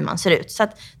fokuserad på hur man ser ut. Så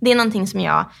att det är någonting som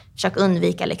jag försöker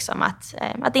undvika liksom,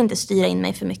 att inte styra in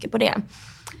mig för mycket på det.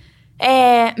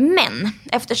 Men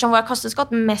eftersom våra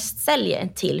kosttillskott mest säljer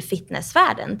till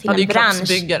fitnessvärlden, till en bransch.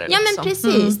 Liksom. Ja, men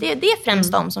precis. Det är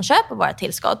främst de som köper våra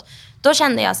tillskott. Då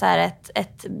kände jag så här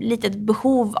ett litet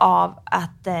behov av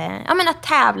att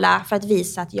tävla för att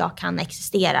visa att jag kan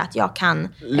existera, att jag kan...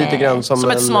 Lite grann som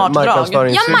ett en smart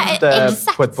marknadsföringssyfte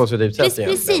på ett positivt sätt.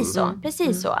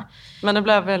 Precis så. Men det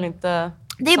blev väl inte...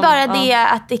 Det är bara det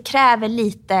att det kräver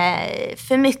lite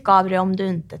för mycket av det om du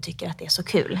inte tycker att det är så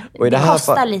kul. Och det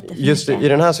kostar lite för just mycket. I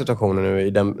den här situationen nu,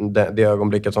 i det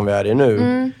ögonblicket som vi är i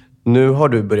nu. Nu har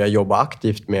du börjat jobba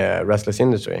aktivt med Restless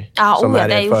Industry. Ja, som är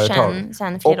ett företag.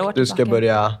 Sen flera år och du ska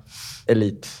börja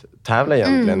elittävla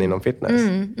egentligen inom fitness.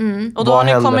 Och då har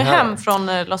ni kommit hem från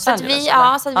Los Angeles?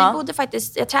 Så vi bodde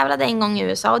faktiskt... Jag tävlade en gång i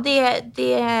USA och det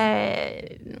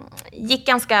gick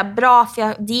ganska bra, för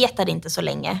jag dietade inte så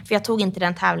länge. För jag tog inte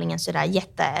den tävlingen så där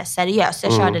jätteseriöst.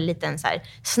 Jag körde lite en så här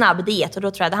snabb diet och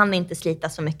då tror jag det hann inte slita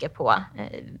så mycket på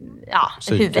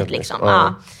huvudet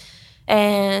liksom.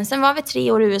 Sen var vi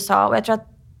 3 år i USA och jag tror att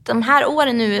de här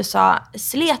åren i USA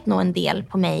slet nog en del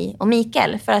på mig och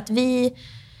Mikael. För att vi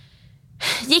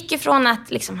gick ifrån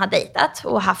att liksom ha dejtat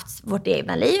och haft vårt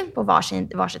egna liv på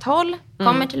varsitt håll.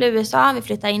 Kommer till USA, vi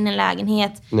flyttar in i en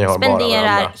lägenhet.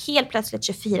 Spenderar helt plötsligt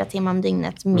 24 timmar om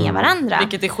dygnet med varandra.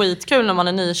 Vilket är skitkul när man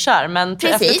är nykär. Men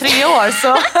efter 3 år så...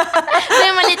 då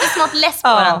är man lite smått less på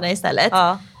varandra istället.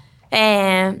 Ja.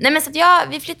 Men så att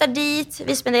vi flyttar dit,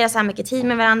 vi spenderar så här mycket tid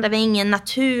med varandra, vi har ingen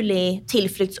naturlig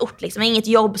tillflyktsort liksom, inget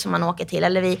jobb som man åker till,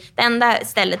 eller det enda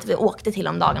stället vi åkte till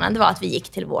om dagarna, det var att vi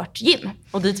gick till vårt gym.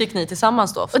 Och dit gick ni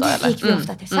tillsammans då ofta? Och dit gick vi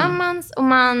ofta tillsammans och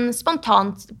man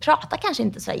spontant pratar kanske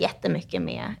inte så jättemycket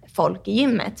med folk i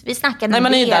gymmet. Vi snackade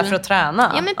man är ju där för att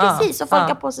träna. Ja men precis, och folk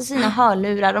har på sig sina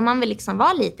hörlurar och man vill liksom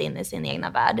vara lite inne i sin egna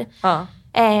värld.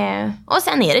 Och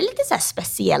sen är det lite så här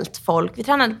speciellt folk. Vi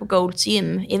tränade på Golds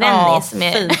gym i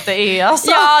Venice. Fint det är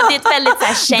alltså. Ja, det är ett väldigt så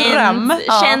här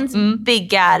känt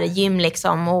byggargym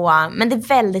liksom. Men det är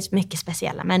väldigt mycket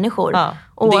speciella människor.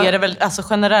 Och det är det väl alltså,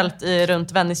 generellt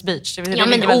runt Venice Beach. Det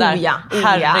där.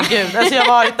 Herregud. Alltså, jag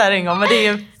har varit där en gång, men det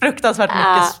är fruktansvärt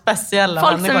mycket speciella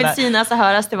folk människor som vill synas och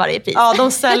höras till varje pris. Ja,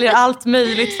 de säljer allt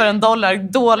möjligt för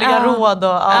 $1. Dåliga råd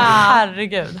och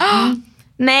herregud.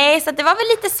 Nej, så det var väl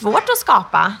lite svårt att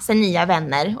skapa sig nya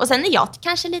vänner. Och sen är jag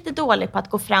kanske lite dålig på att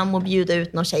gå fram och bjuda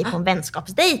ut någon tjej på en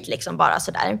vänskapsdejt liksom, bara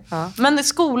sådär. Men i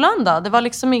skolan då? Det var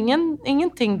liksom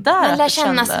ingenting där. Man lär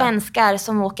känna svenskar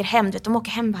som åker hem. De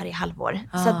åker hem varje halvår.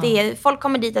 Så att folk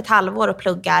kommer dit ett halvår och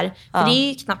pluggar. För det är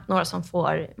ju knappt några som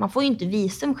man får ju inte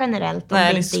visum generellt om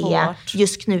det inte är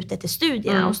just knutet till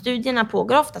studierna. Och studierna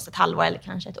pågår oftast ett halvår eller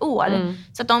kanske ett år.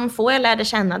 Så att de få jag lärde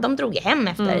känna, de drog hem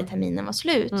efter terminen var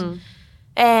slut.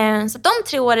 Så de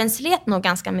 3 åren slet nog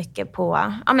ganska mycket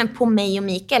på mig och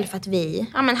Mikael, för att vi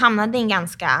hamnade i en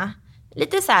ganska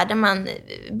lite så här där man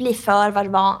blir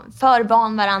för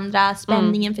van varandra,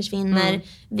 spänningen försvinner.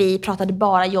 Vi pratade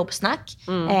bara jobbsnack.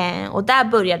 Och där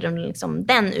började liksom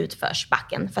den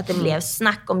utförsbacken. För att det blev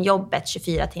snack om jobbet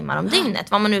 24 timmar om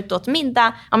dygnet. Var man ute åt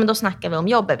middag, ja men då snackar vi om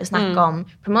jobbet. Vi snackar om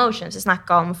promotions, vi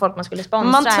snackar om folk man skulle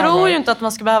sponsra. Man tror ju inte att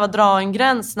man ska behöva dra en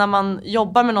gräns när man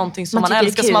jobbar med någonting som man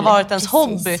älskar, som har varit ens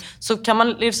hobby. Så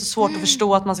det är så svårt att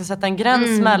förstå att man ska sätta en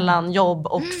gräns mellan jobb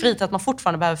och fritid. Att man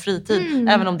fortfarande behöver fritid.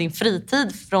 Även om din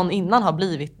fritid från innan har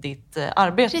blivit ditt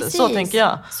arbete. Precis. Så tänker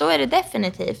jag. Så är det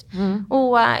definitivt.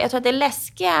 Och jag tror att det är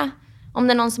läskiga, om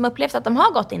det är någon som upplevt att de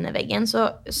har gått in i väggen, så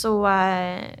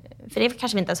för det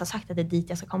kanske vi inte ens har sagt att det är dit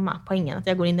jag ska komma, poängen, att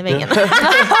jag går in i väggen.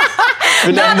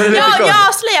 Jag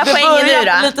avslöjar poängen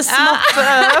nu då. Lite smått,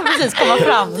 precis, komma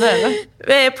fram nu.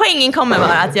 Poängen kommer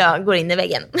vara att jag går in i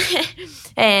väggen.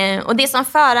 Och det som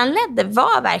föranledde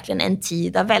var verkligen en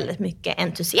tid av väldigt mycket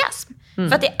entusiasm.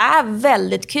 För att det är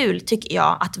väldigt kul, tycker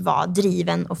jag, att vara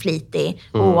driven och flitig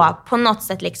och på något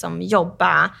sätt liksom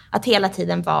jobba, att hela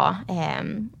tiden vara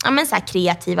så här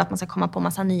kreativ, att man ska komma på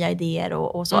massa nya idéer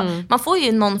och så. Man får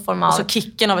ju någon form av... Och så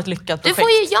kicken av ett lyckat projekt.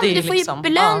 Du får ju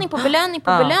belöning på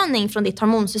belöning från ditt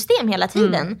hormonsystem hela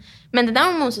tiden. Men det där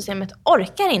hormonsystemet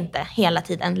orkar inte hela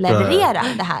tiden leverera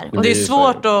det här. Och det är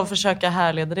svårt att försöka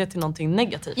härleda det till någonting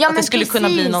negativt. Ja, att det skulle kunna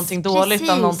bli någonting dåligt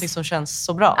av någonting som känns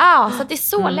så bra. Ja, så att det är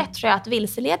så lätt, tror jag, att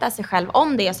vilseleda sig själv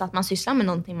om det är så att man sysslar med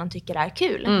någonting man tycker är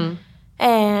kul.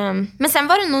 Men sen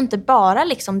var det nog inte bara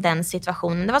liksom den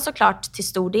situationen. Det var såklart till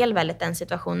stor del väldigt den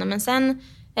situationen. Men sen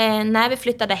när vi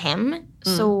flyttade hem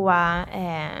så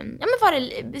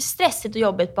var det stressigt och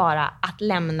jobbigt bara att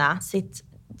lämna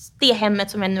det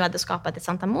hemmet som jag nu hade skapat i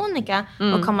Santa Monica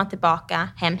och komma tillbaka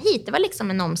hem hit. Det var liksom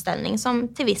en omställning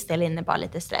som till viss del innebar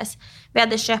lite stress. Vi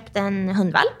hade köpt en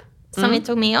hundvalp som vi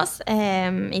tog med oss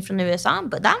ifrån USA,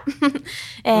 Buddha.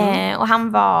 Och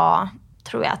han var,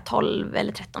 tror jag, 12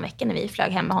 eller 13 veckor när vi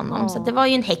flög hem med honom. Så det var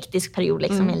ju en hektisk period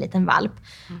liksom, med en liten valp.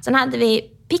 Sen hade vi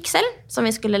Pixel som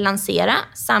vi skulle lansera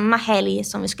samma helg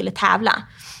som vi skulle tävla.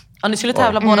 Ja, ni skulle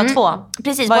tävla båda två?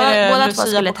 Precis, båda två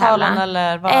skulle tävla.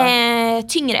 Eller vad?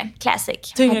 Tyngre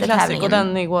Classic. Tyngre Classic, och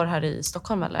den igår här i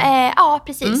Stockholm eller? Ja,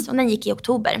 precis. Och den gick i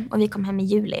oktober och vi kom hem i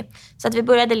juli. Så att vi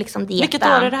började liksom dieta. Vilket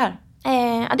år är det här?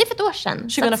 Ja, det är för ett år sedan.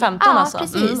 2015 alltså? Ja,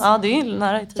 precis. Ja, det är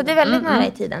nära i tiden. Så det är väldigt nära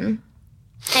i tiden.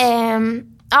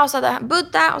 Så hade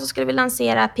Buddha, och så skulle vi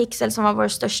lansera Pixel som var vår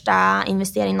största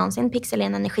investering någonsin. Pixel är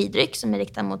en energidryck som är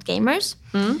riktad mot gamers.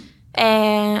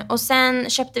 Och sen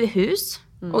köpte vi hus.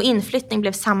 Och inflyttning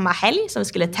blev samma helg som vi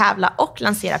skulle tävla och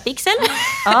lansera Pixel.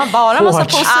 Ja, bara massa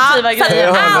positiva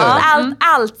grejer.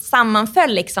 Allt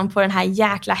sammanföll liksom på den här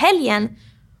jäkla helgen.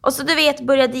 Och så du vet,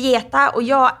 började dieta, och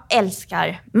jag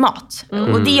älskar mat.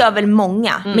 Och det gör väl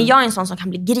många. Men jag är en sån som kan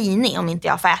bli grinig om inte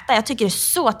jag får äta. Jag tycker det är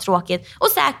så tråkigt. Och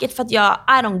säkert för att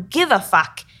I don't give a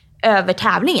fuck över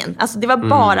tävlningen. Alltså det var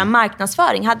bara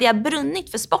marknadsföring. Hade jag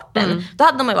brunnit för sporten, då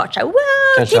hade de ju varit så här: wow,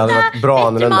 kanske titta, hade varit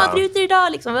bra bättre matrutor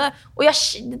idag liksom. Och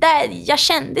jag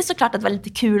kände såklart att det var lite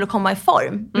kul att komma i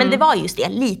form. Men det var just det,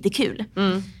 lite kul.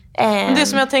 Det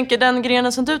som jag tänker, den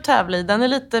grenen som du tävlar i, den är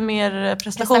lite mer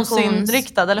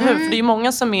prestationsinriktad, eller hur? För det är ju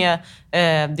många som är,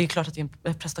 det är klart att det är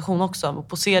en prestation också, och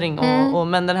posering,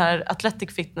 men den här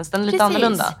athletic fitness, den är lite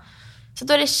annorlunda. Så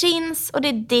då är det chins och det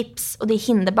är dips och det är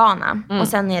hinderbana. Och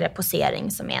sen är det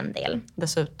posering som är en del.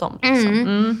 Dessutom.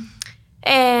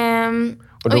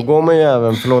 Och då går man ju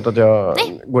även, förlåt att jag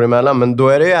går emellan, men då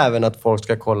är det ju även att folk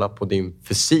ska kolla på din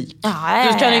fysik.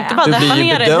 Du kan inte bara du blir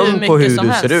ju bedömd på hur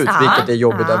du ser ut, vilket är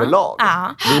jobbigt överlag.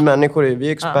 Vi människor vi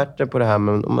är experter på det här,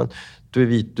 men du är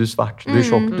vit, du är svart, du är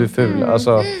tjock, du är ful.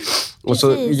 Alltså, och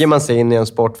så ger man sig in i en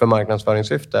sport för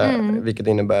marknadsföringssyfte, vilket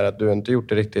innebär att du inte gjort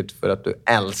det riktigt för att du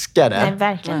älskar det. Nej,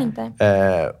 verkligen inte.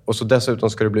 Och så dessutom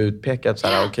ska du bli utpekad. Så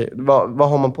här, okay, vad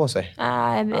har man på sig?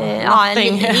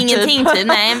 Ingenting typ.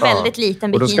 Nej, en väldigt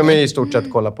liten bikini. Och då ska man ju i stort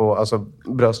sett kolla på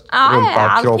bröst,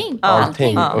 rumpa, kropp,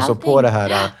 allting. Och så på det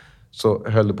här så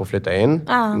höll du på att flytta in.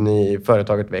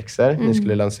 Företaget växer. Ni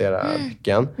skulle lansera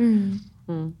Picken.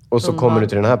 Och så kommer du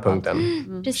till den här punkten.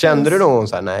 Kände du någon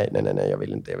så här, nej, jag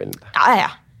vill inte.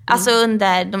 Ja. Alltså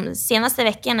under de senaste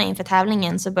veckorna inför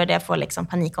tävlingen så började jag få liksom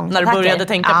panikångestattacker. När du började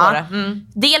tänka på det?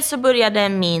 Dels så började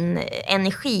min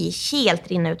energi helt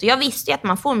rinna ut. Och jag visste ju att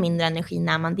man får mindre energi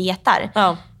när man dietar.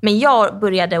 Men jag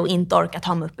började att inte orka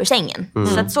ta mig upp ur sängen.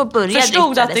 Så att så började.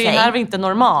 Förstod du att det här var inte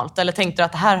normalt? Eller tänkte du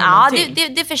att det här har någonting? Ja,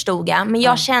 det förstod jag. Men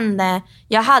jag kände,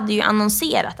 jag hade ju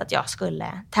annonserat att jag skulle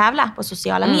tävla på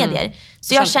sociala medier.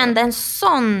 Så jag kände en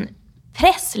sån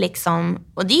press liksom.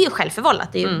 Och det är ju självförvållat.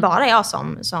 Det är ju bara jag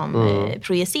som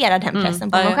projicerar den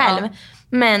pressen på mig själv.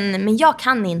 Men jag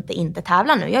kan inte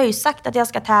tävla nu. Jag har ju sagt att jag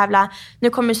ska tävla. Nu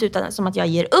kommer det se ut som att jag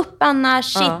ger upp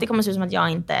annars. Det kommer se ut som att jag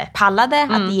inte pallade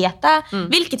att dieta.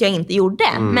 Vilket jag inte gjorde.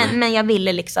 Men jag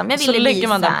ville liksom... så lägger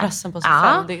man den pressen på sig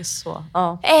själv. Det är så.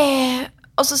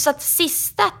 Och så att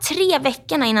sista 3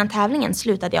 veckorna innan tävlingen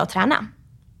slutade jag att träna.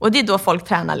 Och det är då folk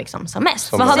tränar liksom som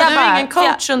mest. Men hade du ingen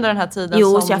coach under den här tiden?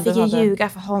 Jo, så jag fick ju ljuga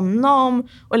för honom.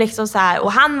 Och, liksom så här,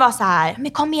 och han var så här,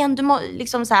 men kom igen, du må,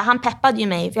 liksom så här, han peppade ju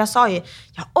mig. För jag sa ju,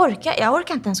 jag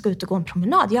orkar inte ens gå ut och gå en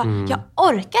promenad. Jag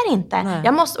orkar inte.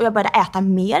 Och jag började äta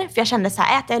mer. För jag kände så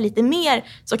här, äter jag lite mer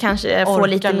så kanske jag får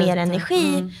lite mer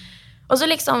energi. Och så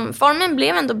liksom, formen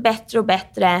blev ändå bättre och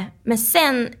bättre. Men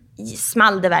sen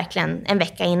small det verkligen en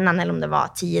vecka innan, eller om det var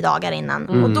 10 dagar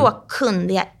innan. Och då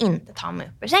kunde jag inte ta mig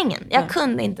upp ur sängen. Jag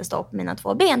kunde inte stå på mina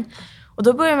 2 ben. Och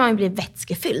då börjar man ju bli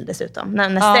vätskefylld dessutom.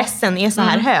 När stressen är så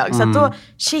här hög. Så att då,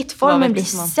 formen blir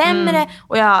sämre.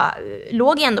 Och jag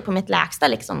låg ändå på mitt lägsta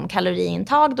liksom,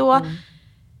 kaloriintag då.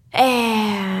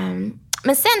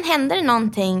 Men sen hände det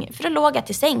någonting, för då låg jag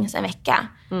till sängs en vecka.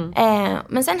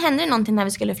 Men sen hände det någonting när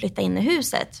vi skulle flytta in i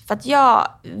huset. För att jag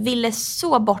ville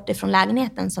så bort ifrån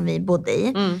lägenheten som vi bodde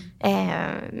i.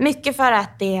 Mycket för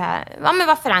att det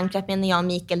var förankrat med när jag och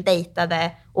Mikael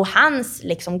dejtade. Och hans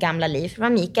liksom, gamla liv. För det var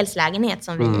Mikaels lägenhet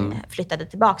som vi flyttade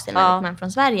tillbaka till när vi kom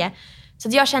från Sverige. Så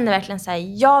att jag kände verkligen så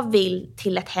här, jag vill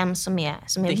till ett hem som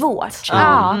är vårt.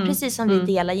 Ja, precis som vi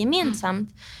delar gemensamt.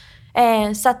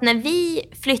 Så att när vi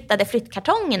flyttade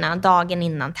flyttkartongerna dagen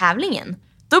innan tävlingen,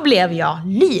 då blev jag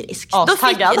lyrisk. Då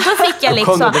fick jag liksom, jag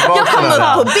kom upp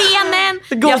på benen,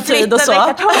 jag flyttade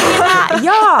kartongerna.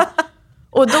 Ja.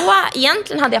 Och då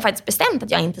egentligen hade jag faktiskt bestämt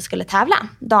att jag inte skulle tävla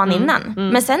dagen innan.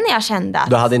 Men sen när jag kände att...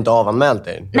 Du hade inte avanmält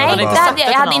dig? Nej,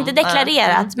 jag hade inte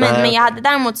deklarerat. Men jag hade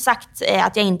däremot sagt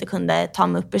att jag inte kunde ta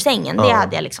mig upp ur sängen. Det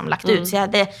hade jag liksom lagt ut. Så jag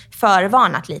hade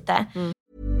förvarnat lite.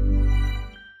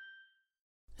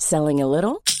 Selling a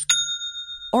little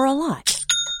or a lot?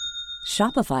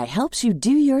 Shopify helps you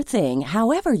do your thing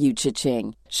however you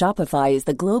cha-ching. Shopify is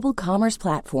the global commerce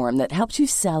platform that helps you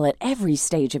sell at every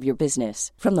stage of your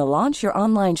business. From the launch your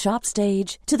online shop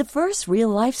stage to the first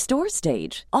real-life store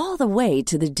stage. All the way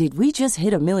to the did we just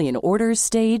hit a million orders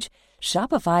stage.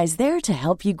 Shopify is there to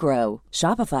help you grow.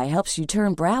 Shopify helps you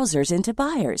turn browsers into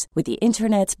buyers with the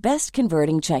internet's best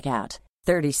converting checkout.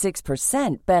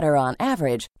 36% better on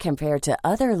average compared to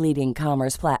other leading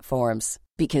commerce platforms.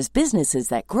 Because businesses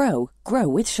that grow, grow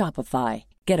with Shopify.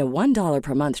 Get a $1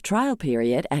 per month trial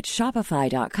period at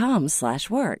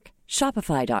shopify.com/work.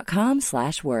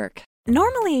 Shopify.com/work.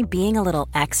 Normally, being a little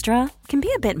extra can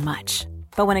be a bit much.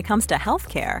 But when it comes to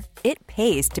healthcare, it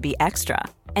pays to be extra.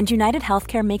 And United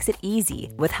Healthcare makes it easy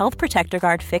with Health Protector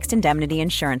Guard fixed indemnity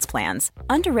insurance plans.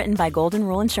 Underwritten by Golden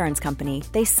Rule Insurance Company,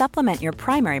 they supplement your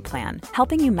primary plan,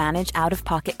 helping you manage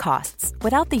out-of-pocket costs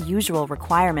without the usual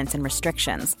requirements and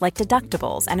restrictions like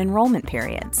deductibles and enrollment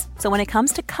periods. So when it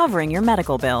comes to covering your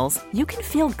medical bills, you can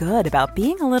feel good about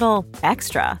being a little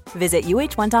extra. Visit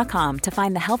UH1.com to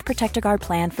find the Health Protector Guard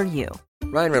plan for you.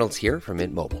 Ryan Reynolds here from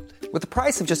Mint Mobile. With the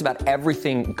price of just about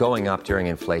everything going up during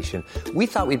inflation, we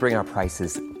thought we'd bring our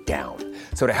prices down.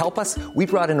 So to help us, we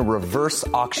brought in a reverse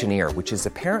auctioneer, which is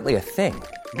apparently a thing.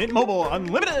 Mint Mobile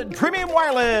Unlimited Premium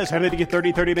Wireless. How to get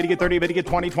 30, 30, how to get 30, how to get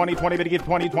 20, 20, 20, how to get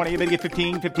 20, 20, how to get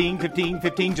 15, 15, 15,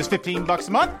 15, just $15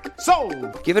 a month?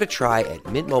 Sold! Give it a try at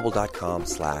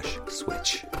mintmobile.com/switch.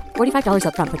 $45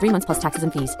 up front for 3 months plus taxes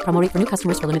and fees. Promo rate for new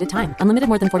customers for limited time. Unlimited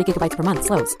more than 40 gigabytes per month.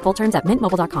 Slows full terms at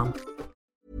mintmobile.com.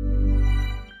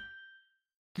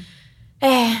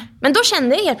 Men då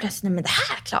kände jag helt plötsligt, men det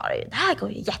här klarar ju, det här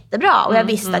går ju jättebra. Och jag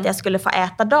visste att jag skulle få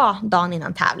äta dagen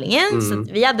innan tävlingen. Så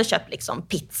vi hade köpt liksom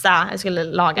pizza, jag skulle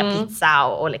laga pizza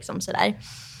och liksom sådär.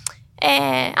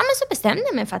 Men så bestämde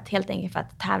jag mig för att helt enkelt för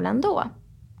att tävla ändå.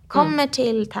 Kommer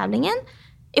till tävlingen,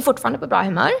 är fortfarande på bra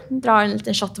humör. Drar en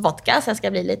liten shot vodka så jag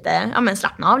ska bli lite,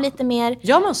 slappna av lite mer.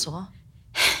 Gör man så?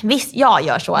 Visst, jag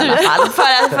gör så i alla fall.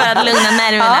 För att lugna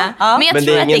nerverna. Men jag tror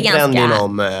det är att ingen det är ganska... trend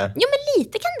inom... Jo, men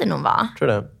lite kan det nog vara. Tror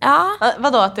du det? Ja.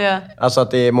 Vadå att det... Alltså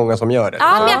att det är många som gör det.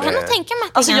 Ja, men jag kan nog tänka mig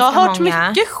att det är jag ganska har hört många...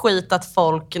 mycket skit att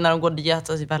folk när de går diet,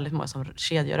 alltså väldigt många som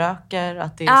kedjeröker.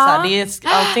 Att det är så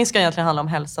här, allting ska egentligen handla om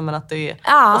hälsa, men att det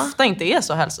ofta inte är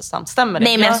så hälsosamt. Stämmer det?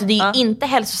 Nej, men alltså, det är ju inte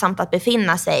hälsosamt att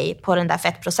befinna sig på den där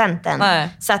fettprocenten. Nej.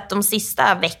 Så att de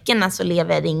sista veckorna så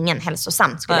lever ingen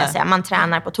hälsosamt, skulle jag säga. Man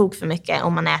tränar på tok för mycket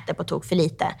och man äter på tok för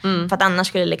lite. För att annars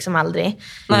skulle liksom aldrig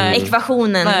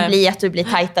ekvationen bli att du blir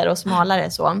tajtare och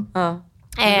smalare så.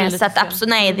 Så att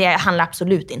det handlar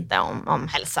absolut inte om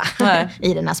hälsa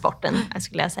i den här sporten,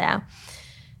 skulle jag säga.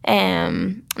 Nej,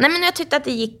 men jag tyckte att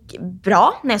det gick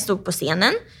bra när jag stod på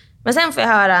scenen. Men sen får jag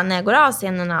höra när jag går av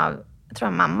scenen av jag tror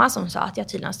det var mamma som sa att jag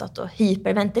tydligen har stått och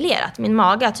hyperventilerat. Min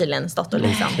mage har tydligen stått och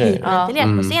liksom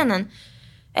hyperventilerat på scenen.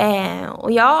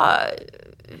 Och jag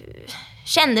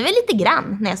kände väl lite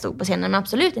grann när jag stod på scenen, men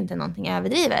absolut inte någonting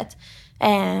överdrivet.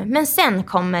 Men sen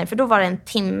kommer, för då var det en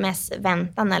timmes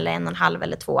väntan eller 1,5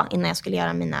 eller 2 innan jag skulle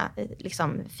göra mina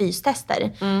liksom,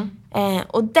 fystester.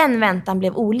 Och den väntan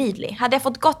blev olidlig. Hade jag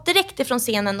fått gått direkt ifrån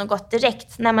scenen och gått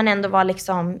direkt när man ändå var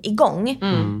liksom igång,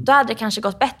 då hade det kanske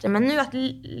gått bättre. Men nu att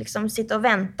liksom sitta och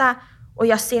vänta och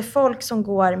jag ser folk som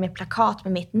går med plakat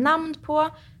med mitt namn på,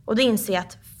 och då inser jag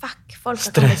att folk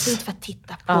har kommit hit för att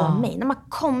titta på mig. De har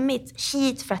kommit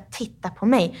hit för att titta på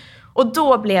mig. Och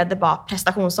då blev det bara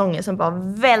prestationsångest som bara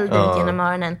väldigt genom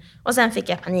öronen. Och sen fick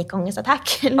jag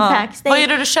panikångestattack backstage. Vad är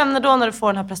det du känner då när du får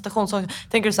den här prestationsångesten?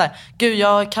 Tänker du så här, gud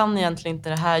jag kan egentligen inte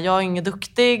det här, jag är ingen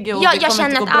duktig och jag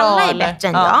känner att alla är bättre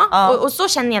än jag. Och så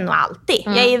känner jag nog alltid.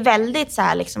 Jag är väldigt så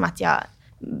här liksom att jag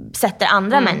sätter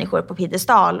andra människor på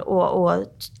piedestal och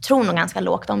tror nog ganska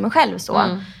lågt om mig själv så.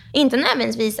 Inte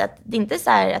nödvändigtvis att det inte är så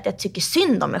här att jag tycker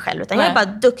synd om mig själv, utan jag är bara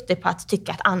duktig på att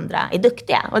tycka att andra är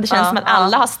duktiga. Och det känns som att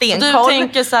alla har stenkoll. Du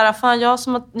tänker så här, fan jag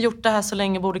som har gjort det här så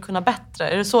länge borde kunna bättre.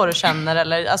 Är det så du känner?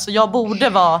 Eller alltså jag borde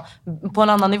vara på en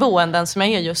annan nivå än den som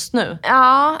jag är just nu.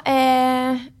 Ja,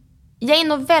 jag är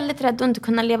nog väldigt rädd att inte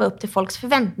kunna leva upp till folks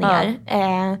förväntningar.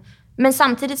 Men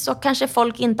samtidigt så kanske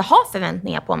folk inte har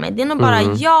förväntningar på mig. Det är nog bara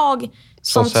jag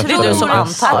som tror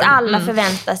att alla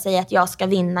förväntar sig att jag ska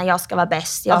vinna, jag ska vara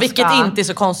bäst. Vilket inte är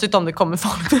så konstigt om det kommer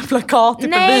folk med plakat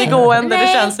i förbigående. Det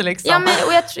känns liksom. Ja, men,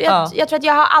 och jag tror att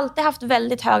jag har alltid haft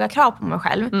väldigt höga krav på mig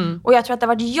själv. Och jag tror att det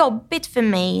har varit jobbigt för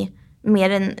mig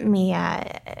med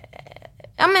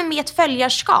ett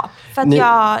följarskap. För att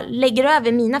jag lägger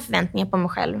över mina förväntningar på mig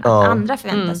själv. Att andra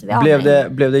förväntar sig av mig.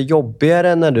 Blev det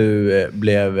jobbigare när du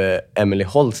blev Emily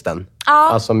Holsten?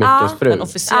 Alltså Mickes fru. En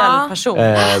officiell person.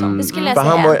 Det skulle jag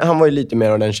säga. Han var ju lite mer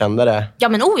av den kändare. Ja,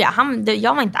 men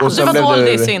jag var inte alls. Du var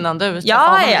doldis innan du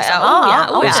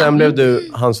och sen blev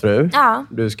du hans fru.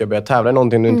 Du ska börja tävla i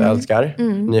någonting du inte älskar.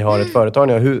 Ni har ett företag,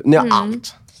 ni har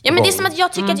allt. Ja, men det är som att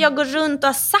jag tycker att jag går runt och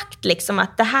har sagt liksom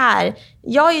att det här...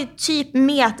 Jag är ju typ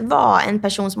med att vara en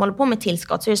person som håller på med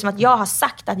tillskott. Så är det som att jag har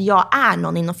sagt att jag är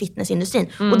någon inom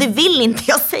fitnessindustrin. Och det vill inte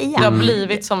jag säga. Det har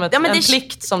blivit som en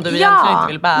plikt som du egentligen inte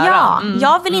vill bära.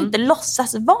 Jag vill inte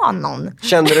låtsas vara någon.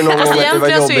 Kände du någon gång att det var jobbigt?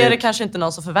 Egentligen så är det kanske inte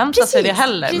någon som förväntar sig det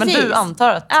heller. Men du antar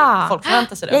att folk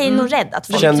förväntar sig det. Jag är nog rädd att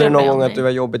folk Kände du någon gång att det var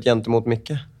jobbigt gentemot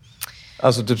Micke?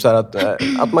 Alltså typ så här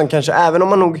att man kanske, även om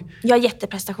man nog... Jag har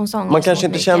jätteprestationsångest. Man kanske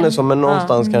inte känner så, men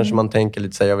någonstans kanske man tänker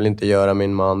lite så här, jag vill inte göra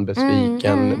min man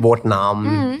besviken. Vårt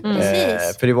namn.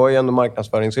 För det var ju ändå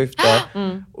marknadsföringssyfte.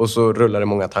 Och så rullade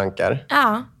många tankar.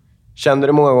 Kände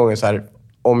du många gånger så här,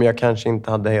 om jag kanske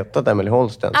inte hade hetat Emily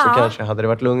Holsten så kanske hade det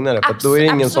varit lugnare. För då är det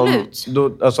ingen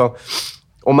som...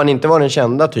 Om man inte var den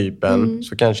kända typen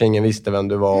så kanske ingen visste vem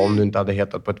du var om du inte hade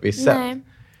hetat på ett visst sätt.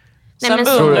 Sen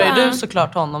beundrar ju du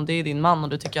såklart honom. Det är din man och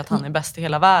du tycker att han är bäst i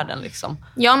hela världen. Liksom.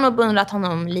 Jag har nog beundrat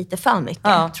honom lite för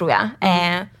mycket, tror jag.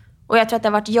 Och jag tror att det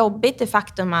har varit jobbigt det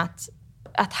faktum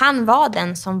att han var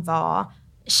den som var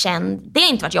känd. Det har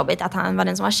inte varit jobbigt att han var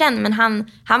den som var känd, men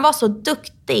han var så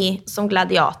duktig som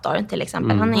gladiator till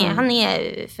exempel. Han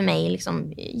är för mig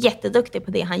liksom jätteduktig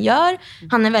på det han gör.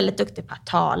 Han är väldigt duktig på att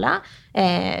tala.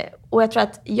 Och jag tror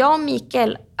att jag och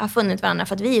Mikael har funnit varandra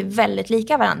för att vi är väldigt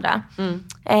lika varandra.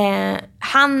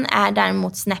 Han är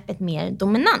däremot snäppet mer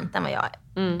dominant än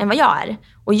vad jag är.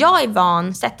 Och jag är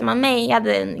van, sätter man mig, jag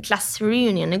hade en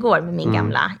klassreunion igår med min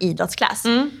gamla idrottsklass.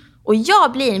 Och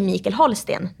jag blir Mikael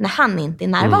Holsten när han inte är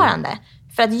närvarande.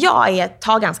 För att jag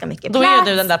tar ganska mycket plats. Då är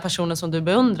du den där personen som du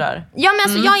beundrar. Ja, men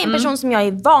alltså jag är en person som jag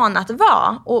är van att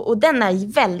vara. Och den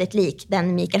är väldigt lik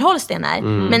den Mikael Holsten är.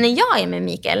 Men när jag är med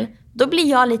Mikael, då blir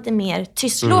jag lite mer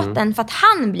tystlåten för att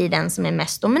han blir den som är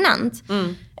mest dominant.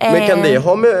 Men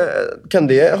kan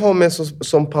det ha med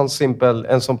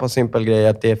en sån pass simpel grej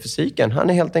att det är fysiken? Han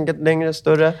är helt enkelt längre,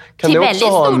 större. Kan till det väldigt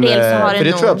också stor del så har det för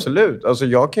det nog... tror jag absolut. Alltså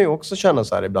jag kan ju också känna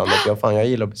så här ibland att jag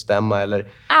gillar att bestämma eller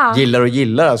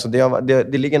gillar. Alltså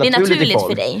det ligger naturligt i folk.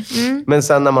 För dig. Men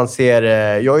sen när man ser...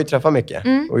 Jag har ju träffat mycket.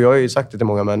 Och jag har ju sagt det till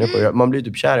många människor. Man blir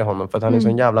typ kär i honom för att han är så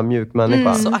en jävla mjuk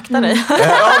människa. Så akta dig. Ja,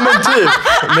 men typ.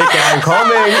 Micke, I'm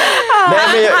coming. Nej,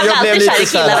 men jag blev lite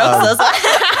så här... också,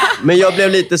 Men jag blev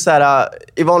lite så här,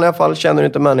 i vanliga fall känner du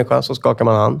inte människa så skakar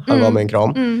man hand. Han var med en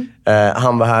kram.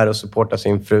 Han var här och supportade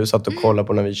sin fru, satt och kollade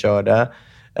på när vi körde.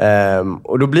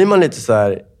 Och då blir man lite så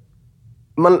här,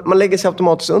 man lägger sig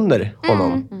automatiskt under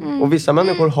honom. Och vissa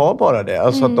människor har bara det.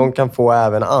 Alltså att de kan få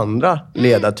även andra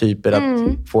ledartyper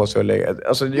att få sig att lägga.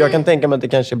 Alltså jag kan tänka mig att det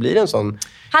kanske blir en sån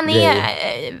Han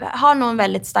har nog en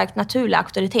väldigt stark naturlig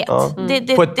auktoritet. Ja.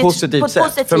 På ett positivt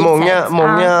sätt. För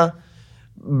många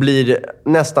blir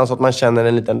nästan så att man känner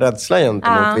en liten rädsla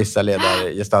gentemot vissa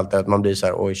ledargestalter. Att man blir så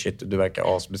här, oj shit, du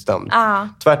verkar asbestämd.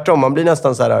 Tvärtom, man blir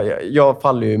nästan så här, jag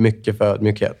faller ju mycket för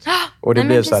ödmjukhet. Och det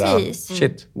blir så här,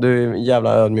 shit, du är en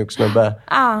jävla ödmjuk snubbe.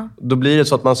 Då blir det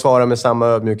så att man svarar med samma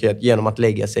ödmjukhet genom att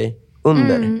lägga sig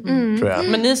under, tror jag.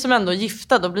 Men ni som ändå är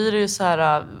gifta, då blir det ju så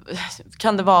här,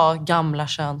 kan det vara gamla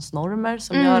könsnormer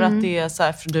som gör att det är så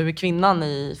här, för du är kvinnan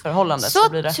i förhållandet? Så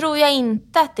blir det... tror jag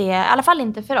inte att det är, i alla fall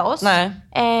inte för oss. Nej.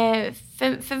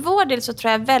 För vår del så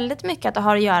tror jag väldigt mycket att det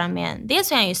har att göra med,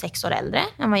 dels är jag ju 6 år äldre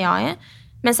än vad jag är.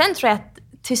 Men sen tror jag att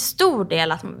till stor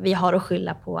del att vi har att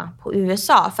skylla på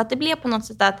USA. För att det blev på något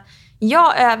sätt att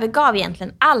jag övergav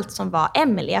egentligen allt som var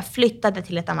Emily. Jag flyttade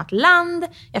till ett annat land.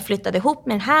 Jag flyttade ihop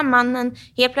med den här mannen.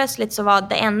 Helt plötsligt så var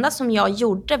det enda som jag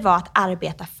gjorde var att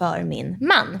arbeta för min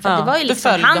man. För det var ju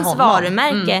liksom hans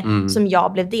varumärke som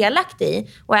jag blev delaktig i.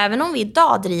 Och även om vi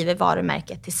idag driver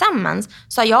varumärket tillsammans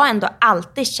så har jag ändå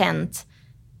alltid känt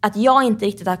att jag inte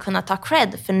riktigt har kunnat ta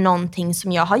cred för någonting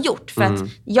som jag har gjort. För att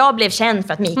jag blev känd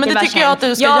för att Mikael var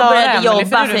känd. Jag började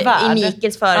jobba i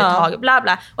Mikaels företag. Bla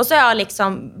bla. Och så har jag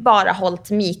liksom bara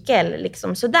hållit Mikael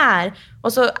liksom sådär.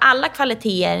 Och så alla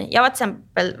kvaliteter. Jag var till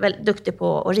exempel väldigt duktig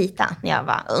på att rita när jag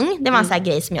var ung. Det var en sån här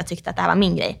grej som jag tyckte att det här var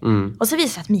min grej. Och så visade det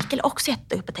sig att Mikael också är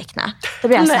jätteduktig på att teckna. Då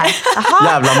blev jag såhär,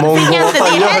 jaha. Jävla många.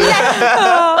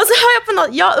 Och så har jag på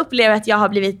något, jag upplever att jag har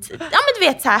blivit, ja men du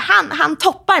vet så här, han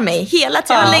toppar mig hela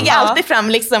tiden. Han lägger alltid fram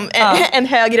liksom en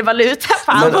högre valuta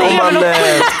för allt.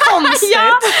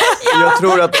 Jag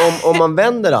tror att om man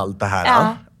vänder allt det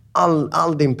här,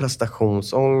 all din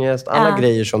prestationsångest, alla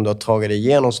grejer som du har tagit dig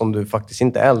igenom som du faktiskt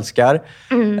inte älskar,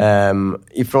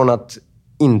 ifrån att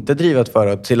inte driva ett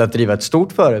företag till att driva ett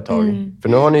stort företag. För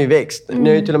nu har ni ju växt. Ni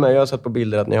har ju till och med, jag har sett på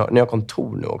bilder att ni har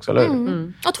kontor nu också, eller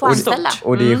hur? Och 2 anställda.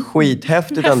 Och det är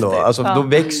skithäftigt ändå. Alltså, då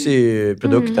växer ju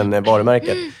produkten,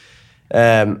 varumärket.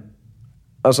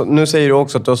 Alltså, nu säger du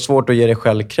också att du har svårt att ge dig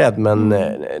själv cred, men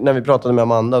när vi pratade med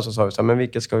Amanda så sa vi så här, men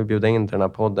vilka ska vi bjuda in till den här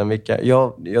podden?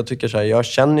 Jag tycker så här, jag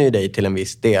känner ju dig till en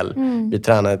viss del. Vi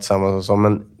tränar tillsammans och så,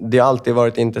 men det har alltid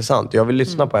varit intressant. Jag vill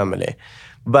lyssna på Emily.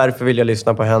 Varför vill jag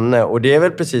lyssna på henne? Och det är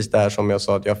väl precis det här som jag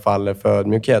sa, att jag faller för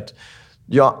ödmjukhet.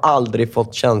 Jag har aldrig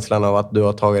fått känslan av att du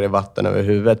har tagit dig vatten över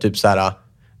huvudet. Typ så här,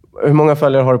 hur många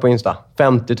följare har du på Insta?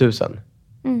 50 000.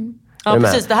 Ja,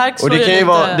 precis. Det här och det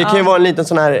kan ju vara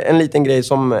en liten grej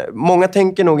som många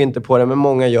tänker nog inte på det, men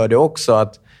många gör det också,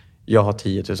 att jag har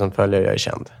 10 000 följare, jag är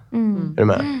känd. Är du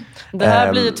med? Det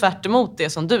här blir ju tvärt emot det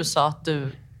som du sa, att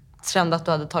du kände att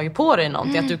du hade tagit på dig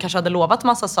någonting, att du kanske hade lovat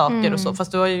massa saker och så,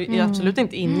 fast du har ju absolut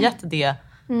inte ingett det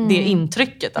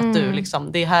intrycket att du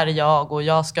liksom, det här är jag och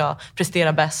jag ska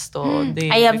prestera bäst och det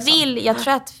jag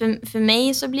tror att för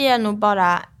mig så blir jag nog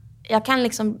bara, jag kan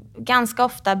liksom ganska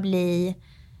ofta bli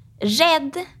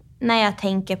rädd när jag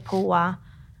tänker på,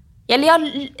 eller jag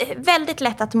har väldigt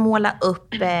lätt att måla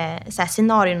upp så här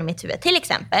scenarion i mitt huvud. Till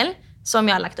exempel, som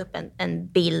jag har lagt upp en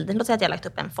bild, låt säga att jag har lagt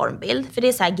upp en formbild. För det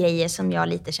är så här grejer som jag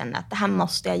lite känner att det här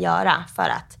måste jag göra för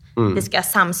att det ska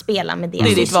samspela med det jag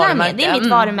sysslar med. Det är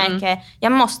mitt varumärke.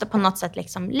 Jag måste på något sätt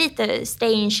liksom lite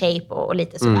stay in shape och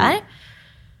lite sådär.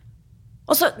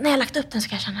 Och så när jag lagt upp den så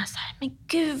kan jag känna så här, men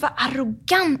gud vad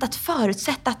arrogant att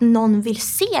förutsätta att någon vill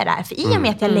se det här. För i och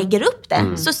med att jag lägger upp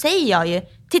det så säger jag ju,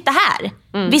 titta här,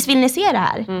 visst vill ni se det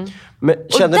här? Men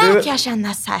och där kan jag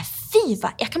känna så här,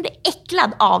 jag kan bli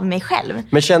äcklad av mig själv.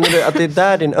 Men känner du att det är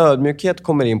där din ödmjukhet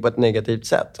kommer in på ett negativt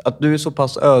sätt? Att du är så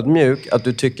pass ödmjuk att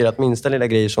du tycker att minsta lilla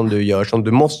grejer som du gör, som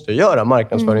du måste göra,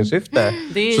 marknadsföringssyfte.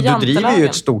 Så du driver ju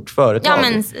ett stort företag. Ja,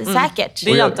 men säkert.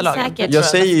 Det är jantelagen.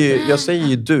 Jag säger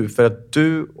ju du, för att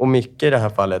du och Micke i det här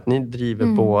fallet, ni driver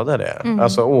båda det.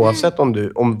 Alltså oavsett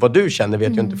om vad du känner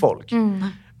vet ju inte folk.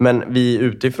 Men vi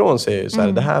utifrån säger ju så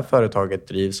här, det här företaget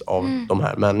drivs av de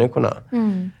här människorna.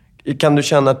 Kan du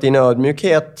känna att din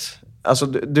ödmjukhet, alltså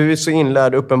du är så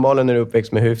inlärd, uppenbarligen när du är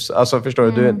uppväxt med hyfs, alltså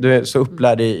förstår du är så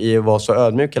upplärd i att vara så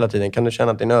ödmjuk hela tiden. Kan du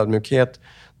känna att din ödmjukhet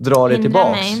drar dig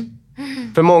tillbaks?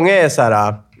 För många är så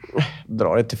här,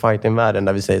 drar det till fighting-världen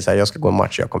där vi säger så här, jag ska gå en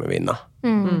match, jag kommer vinna.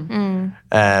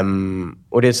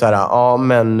 Och det är så här, ja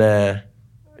men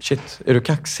shit, är du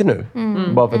kaxig nu?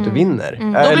 Bara för att du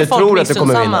vinner? Eller tror att du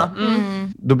kommer vinna?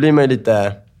 Då blir man ju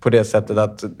lite på det sättet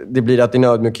att det blir att din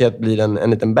ödmjukhet blir en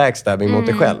liten backstabbing mot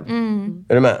dig själv.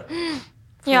 Är du med?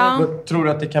 Ja. Tror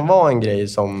du att det kan vara en grej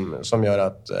som gör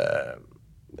att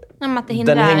Att det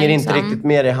hindrar, den hänger liksom. inte riktigt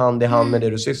med i hand med det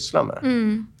du sysslar med.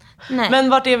 Nej. Men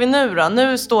vart är vi nu då?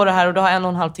 Nu står du här och du har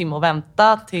 1,5 timme att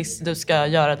vänta tills du ska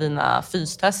göra dina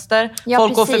fystester. Ja,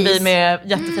 folk går precis. förbi med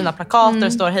jättefina plakater.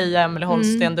 Det står heja Emelie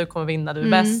Holsten, du kommer vinna, du är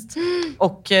bäst.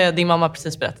 Och din mamma har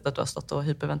precis berättat att du har stått och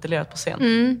hyperventilerat på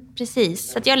scen.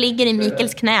 Precis, så att jag ligger i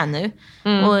Mikaels knä nu.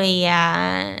 Och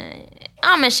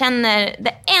men känner,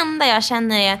 det enda jag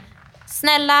känner är: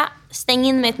 snälla, stäng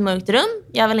in mig i ett mörkt rum.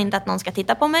 Jag vill inte att någon ska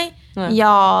titta på mig. Nej.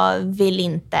 Jag vill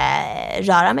inte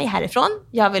röra mig härifrån.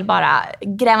 Jag vill bara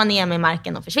gräva ner mig i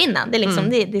marken och försvinna. Det är, liksom,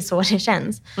 det är så det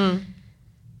känns.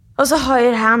 Och så har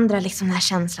jag det här andra, liksom, den här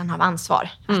känslan av ansvar.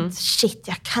 Att shit,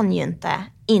 jag kan ju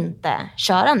inte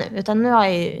köra nu. Utan nu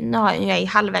är jag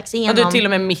halvvägs igenom. Och du är till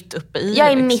och med mitt uppe i det.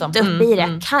 Jag är mitt uppe i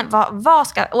det.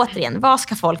 Vad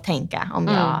ska folk tänka om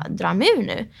jag drar mig ur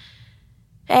nu?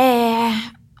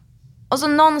 Och så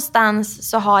någonstans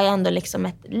så har jag ändå liksom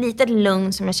ett litet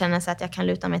lugn som jag känner så att jag kan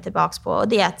luta mig tillbaks på. Och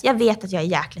det är att jag vet att jag är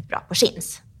jäkligt bra på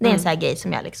chins. Det är en sån här grej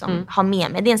som jag liksom har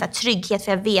med mig. Det är en sån här trygghet,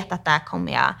 för jag vet att där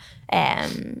kommer jag...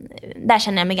 där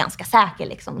känner jag mig ganska säker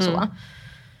liksom så.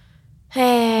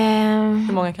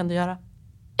 Hur många kan du göra?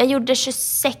 Jag gjorde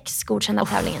 26 godkända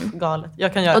tävlingen. Galet.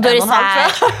 Jag kan göra och då 1,5.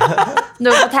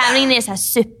 Då på tävlingen är det så här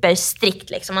superstrikt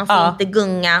liksom. Man får inte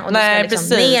gunga. Och Nej, du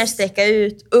ska liksom ner, sträcka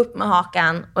ut, upp med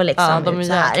hakan och liksom de är ut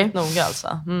så här. jäkligt noga alltså.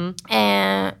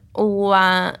 Och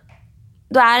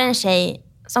då är det en tjej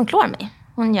som klår mig.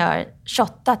 Hon gör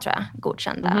 28 tror jag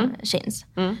godkända chins.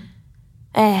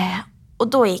 Och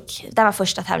då det var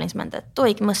första tävlingsmomentet. Då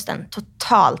gick musten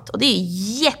totalt. Och det är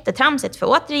ju jättetramsigt. För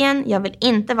återigen, jag vill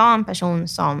inte vara en person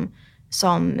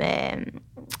som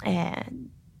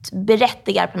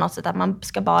berättigar på något sätt att man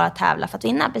ska bara tävla för att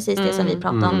vinna. Precis det som vi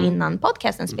pratade om innan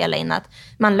podcasten spelade in. Att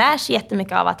man lär sig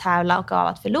jättemycket av att tävla och av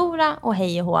att förlora och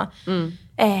hej och hå.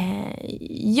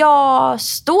 Jag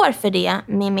står för det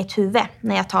med mitt huvud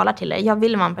när jag talar till er. Jag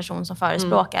vill vara en person som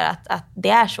förespråkar att det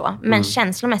är så. Men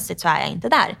känslomässigt så är jag inte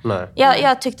där.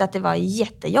 Jag tyckte att det var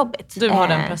jättejobbigt. Du har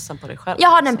den pressen på dig själv. Jag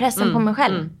har den pressen på mig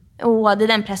själv. Och det är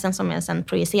den pressen som jag sen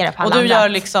projicerar på alla andra. Och du andra. gör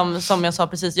liksom, som jag sa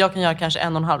precis, jag kan göra kanske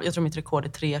 1,5, jag tror mitt rekord är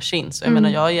 3 chins. Och jag menar,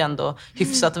 jag är ändå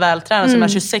hyfsat vältränad. Så de här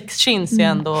 26 chins är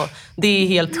ändå, det är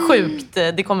helt sjukt.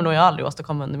 Det kommer nog jag aldrig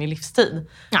åstadkomma under min livstid.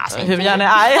 Alltså, hur gärna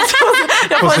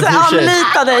jag får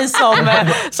anlita dig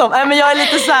som men jag är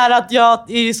lite så här att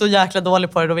jag är så jäkla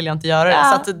dålig på det, då vill jag inte göra det.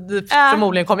 Så att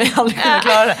förmodligen kommer jag aldrig kunna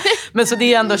klara det. Men så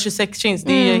det är ändå 26 chins,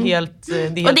 det är helt det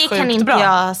är helt och det kan inte bra.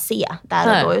 Jag se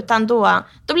där och då. Utan då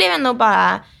blev jag nog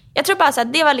bara... Jag tror bara så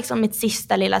att det var liksom mitt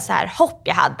sista lilla så här hopp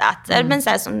jag hade. Men så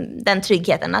här, som den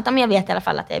tryggheten. Att jag vet i alla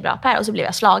fall att jag är bra på det här. Och så blev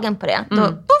jag slagen på det. Då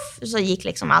puff, så gick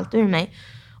liksom allt ur mig.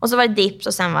 Och så var det dips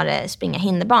och sen var det springa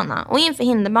hinderbana. Och inför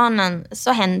hinderbanan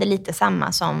så hände lite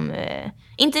samma som...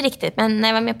 inte riktigt, men när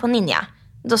jag var med på Ninja.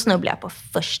 Då snubblade jag på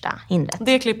första hindret.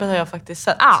 Det klippet har jag faktiskt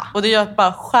sett. Och det gör att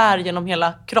bara skär genom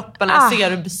hela kroppen. Jag ser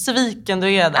hur besviken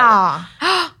du är där.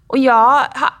 Och jag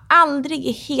har aldrig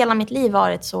i hela mitt liv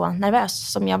varit så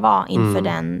nervös som jag var inför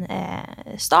den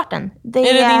starten.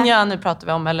 Är det Ninja nu pratar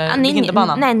vi om, eller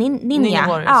hinderbanan? Nej,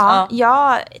 Ninja.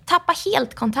 Jag tappar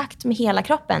helt kontakt med hela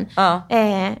kroppen.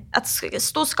 Att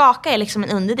stå och skaka är liksom en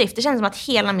underdrift. Det känns som att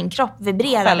hela min kropp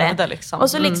vibrerade. Liksom. Och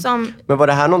så liksom... Men var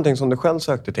det här någonting som du själv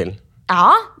sökte till?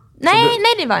 Ja. Nej,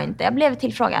 det var inte. Jag blev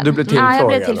tillfrågad. Du blev tillfrågad? Ja, jag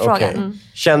blev tillfrågad. Okay.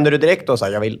 Kände du direkt då så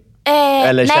här, jag vill...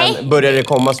 Eller började det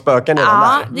komma spöken redan där?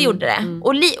 Ja, det gjorde det.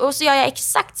 Och så gör jag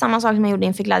exakt samma sak som jag gjorde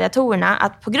inför gladiatorerna.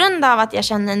 Att på grund av att jag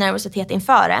känner nervositet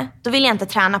inför det, då vill jag inte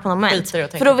träna på något moment.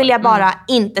 För då vill jag bara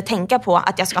inte tänka på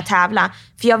att jag ska tävla.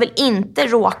 För jag vill inte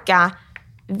råka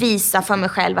visa för mig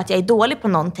själv att jag är dålig på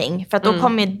någonting. För att då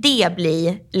kommer det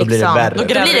bli liksom... Då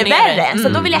blir det värre. Så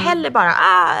då vill jag hellre bara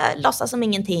låtsas som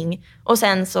ingenting. Och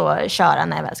sen så köra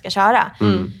när jag väl ska köra.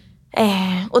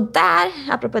 Och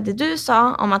där, apropå det du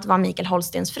sa om att vara Mikael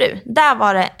Holstens fru, där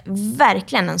var det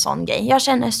verkligen en sån grej. Jag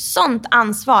känner sånt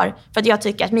ansvar för att jag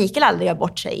tycker att Mikael aldrig gör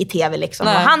bort sig i tv liksom.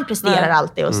 Och han presterar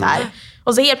alltid och så här.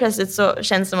 Och så helt plötsligt så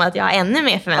känns det som att jag har ännu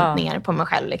mer förväntningar på mig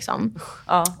själv liksom.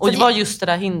 Och det var just det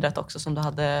där hindret också som du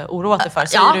hade oroat dig för.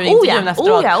 Säger du i intervjun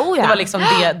efteråt. Det var liksom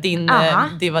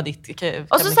det var ditt...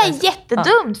 Och så säger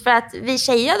jättedumt för att vi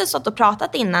tjejer hade stått och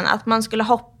pratat innan att man skulle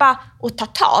hoppa och ta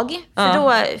tag. För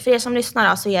då, för er som lyssnar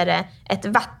då, så är det ett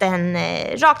vatten...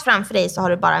 Rakt framför dig så har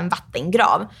du bara en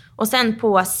vattengrav. Och sen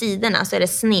på sidorna så är det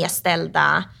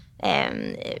snedställda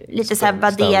lite så här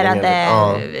värderade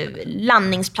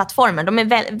landningsplattformar. De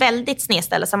är väldigt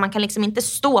snedställda så man kan liksom inte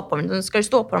stå på dem. Ska du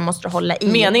stå på dem måste du hålla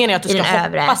i. Meningen är att du ska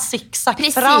hoppa zigzag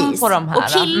fram på de här. Och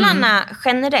killarna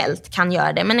generellt kan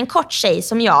göra det. Men en kort tjej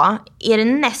som jag är det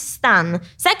nästan,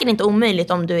 säkert inte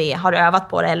omöjligt om du har övat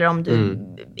på det eller om du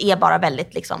är bara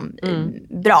väldigt liksom,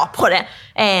 bra på det.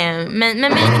 Men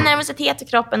med lite nervositet i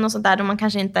kroppen och sånt där, då man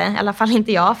kanske inte, i alla fall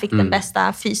inte jag, fick den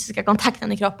bästa fysiska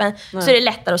kontakten i kroppen, så är det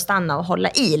lättare att stanna och hålla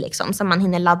i liksom, så man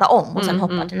hinner ladda om och sen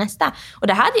hoppar till nästa. Och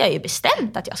det hade jag ju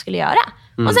bestämt att jag skulle göra.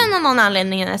 Och sen av någon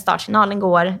anledning när startsignalen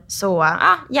går så,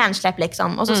 hjärnsläpp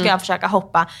liksom, och så ska jag försöka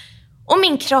hoppa. Och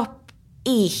min kropp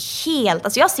är helt,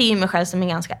 alltså jag ser ju mig själv som en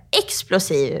ganska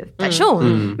explosiv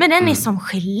person, men den är som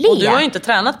gelé. Och du har ju inte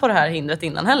tränat på det här hindret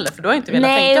innan heller, för du har inte velat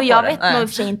tänka på det. Nej, och jag vet nog i och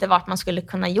för sig inte vart man skulle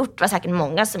kunna gjort. Det var säkert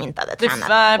många som inte hade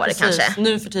tränat på det kanske.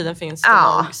 Nu för tiden finns det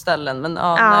nog ställen, men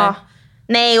nej.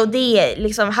 Nej, och det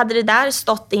liksom, hade det där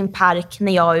stått i en park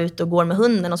när jag är ute och går med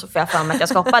hunden och så får jag för mig att jag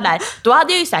ska hoppa där, då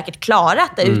hade jag ju säkert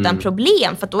klarat det utan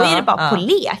problem, för då är det bara på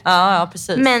lek. Ja,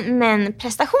 precis. Men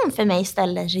prestation för mig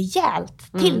ställer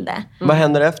rejält till det. Vad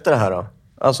händer efter det här då?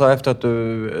 Alltså efter att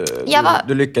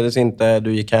du lyckades inte,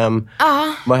 du gick hem.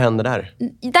 Vad hände där?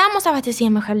 Där måste jag faktiskt ge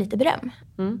mig själv lite beröm.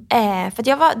 För att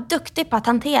jag var duktig på att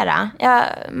hantera. Jag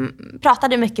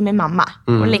pratade mycket med mamma.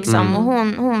 Och, liksom, och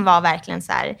hon var verkligen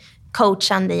så här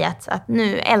coachande i att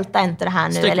nu älta inte det här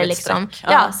nu. Eller liksom,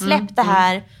 släpp det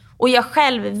här. Och jag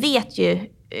själv vet ju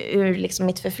ur liksom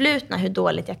mitt förflutna hur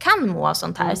dåligt jag kan må och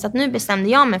sånt här. Så att nu bestämde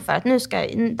jag mig för att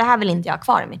det här vill inte jag ha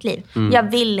kvar i mitt liv.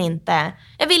 Jag vill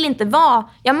inte vara,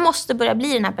 jag måste börja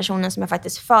bli den här personen som jag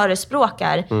faktiskt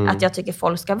förespråkar att jag tycker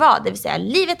folk ska vara. Det vill säga,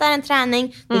 livet är en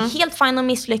träning, det är helt fint att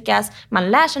misslyckas,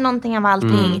 man lär sig någonting av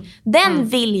allting. Den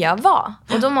vill jag vara.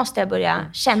 Och då måste jag börja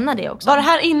känna det också. Var det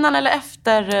här innan eller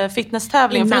efter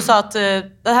fitnesstävlingen? För du sa att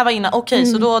det här var innan. Okej,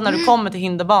 så då när du kommer till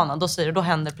hinderbanan, då säger du, då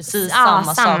händer precis samma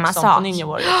sak som på Ninja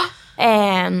Warrior.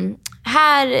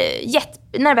 Här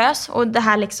jättenervös och det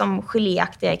här liksom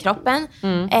geléaktiga i kroppen.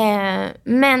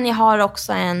 Men jag har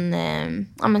också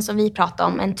en som vi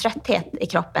pratade om, en trötthet i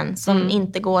kroppen som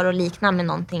inte går att likna med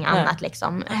någonting annat.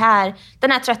 Liksom.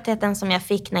 Den här tröttheten som jag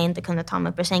fick när jag inte kunde ta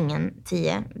mig på sängen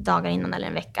 10 dagar innan eller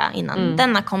en vecka innan,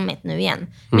 den har kommit nu igen.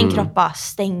 Min kropp bara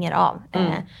stänger av.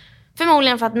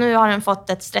 Förmodligen för att nu har den fått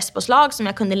ett stresspåslag som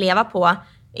jag kunde leva på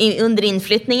under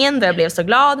inflyttningen då jag blev så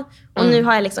glad. Och nu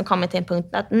har jag liksom kommit till en punkt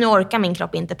att nu orkar min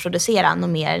kropp inte producera något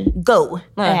mer go.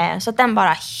 Så att den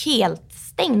bara helt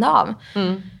stängde av.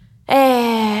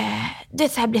 Det är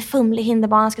så här, blir fumlig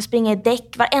hinderbanan, ska springa i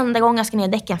däck. Varenda gång jag ska ner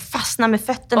i däcken fastnar med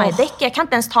fötterna i däcken. Jag kan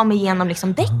inte ens ta mig igenom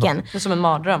liksom däcken. Det är som en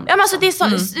mardröm. Ja, men alltså, det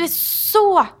är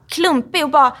så klumpig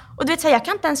och du vet så här, jag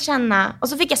kan inte ens känna. Och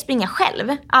så fick jag springa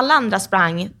själv. Alla andra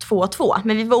sprang 2-2,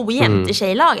 men vi var ojämnt i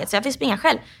tjejlaget, så jag fick springa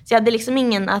själv. Så jag hade liksom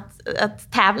ingen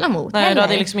att tävla mot. Nej, du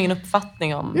hade liksom ingen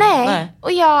uppfattning om. Nej.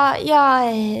 Och jag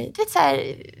du vet så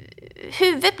här,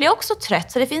 huvudet blir också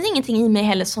trött, så det finns ingenting i mig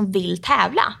heller som vill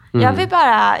tävla. Jag vill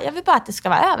bara att det ska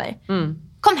vara över.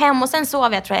 Kom hem och sen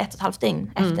sov jag, tror jag, 1,5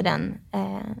 dygn efter den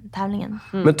tävlingen.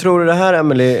 Men tror du det här,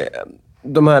 Emily,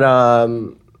 de här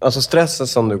alltså stressen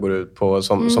som du går ut på,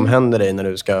 som händer dig när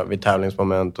du ska vid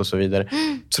tävlingsmoment och så vidare.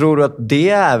 Tror du att det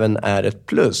även är ett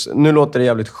plus? Nu låter det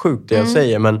jävligt sjukt det jag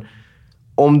säger, men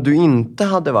om du inte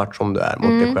hade varit som du är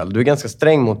mot dig själv, du är ganska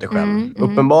sträng mot dig själv.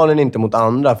 Uppenbarligen inte mot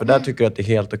andra, för där tycker jag att det är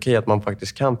helt okej att man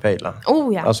faktiskt kan faila.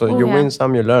 Alltså, you win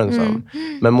some, you learn some.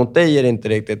 Men mot dig är det inte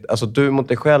riktigt, alltså du mot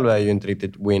dig själv är ju inte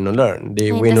riktigt win och learn. Det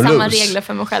är win och lose. Inte samma regler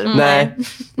för mig själv. Nej,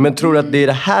 men tror du att det är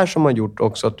det här som har gjort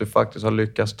också att du faktiskt har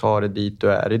lyckats ta dig dit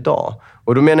du är idag?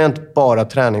 Och då menar jag inte bara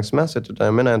träningsmässigt, utan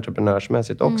jag menar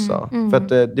entreprenörsmässigt också. För att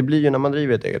det blir ju när man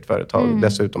driver ett eget företag,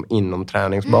 dessutom inom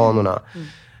träningsbanorna.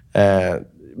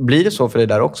 Blir det så för dig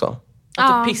där också?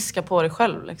 Att du piskar på dig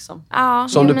själv liksom.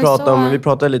 Som du pratade om, vi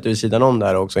pratade lite vid sidan om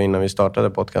där också innan vi startade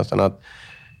podcasten, att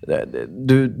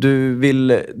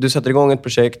du sätter igång ett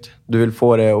projekt, du vill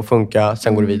få det att funka,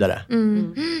 sen går du vidare.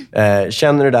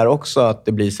 Känner du där också att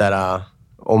det blir så här,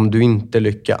 om du inte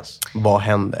lyckas, vad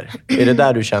händer? Är det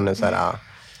där du känner så här?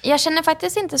 Jag känner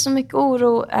faktiskt inte så mycket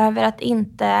oro över att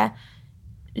inte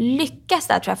lyckas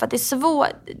där, tror jag. För att det är svårt,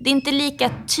 det är inte lika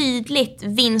tydligt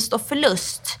vinst och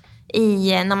förlust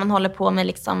när man håller på med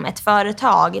liksom ett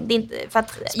företag. Det är inte, för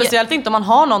att, speciellt inte om man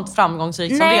har något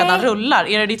framgångsrikt som redan rullar.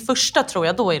 Är det ditt första, tror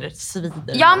jag, då är det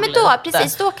svider. Ja, men då,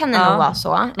 precis, då kan det nog vara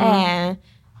så.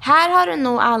 Här har det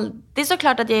nog det är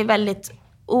såklart att jag är väldigt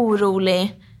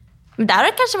orolig. Men där har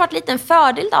det kanske varit lite en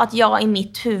fördel då, att jag i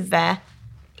mitt huvud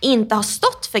inte har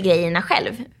stått för grejerna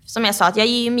själv. Som jag sa, att jag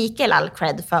ger ju Mikael all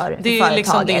cred för företaget. Det är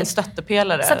liksom din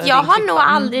stöttepelare. Så att jag har nog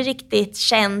aldrig riktigt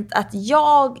känt att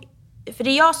för det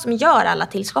är jag som gör alla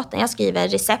tillskotten. Jag skriver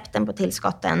recepten på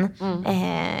tillskotten.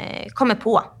 Kommer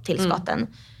på tillskotten.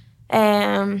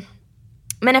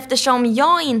 Men eftersom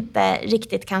jag inte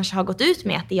riktigt kanske har gått ut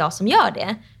med att det är jag som gör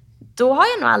det, då har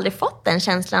jag nog aldrig fått den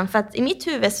känslan. För att i mitt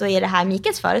huvud så är det här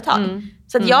Mikaels företag.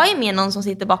 Så att jag är mer någon som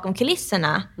sitter bakom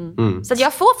kulisserna. Så att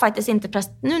jag får faktiskt inte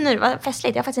nu när det var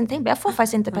festligt, jag får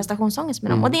faktiskt inte prestationsångest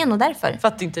med dem. Och det är nog därför. För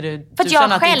att inte du för att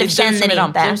jag själv känner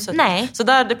inte. Nej. Så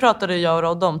det pratade jag och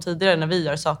Rod om tidigare när vi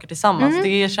gör saker tillsammans.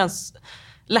 Det känns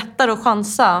lättare att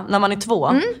chansa när man är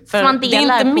två. För man det är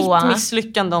inte på mitt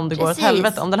misslyckande om det går åt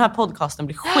helvete. Om den här podcasten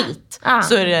blir skit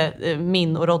så är det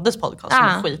min och Roddes podcast som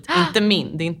är skit. Inte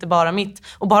min, det är inte bara mitt.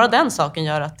 Och bara den saken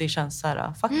gör att det känns så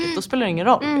här, fuck it, då spelar det ingen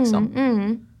roll. Liksom.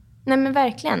 Nej men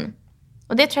verkligen.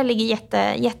 Och det tror jag ligger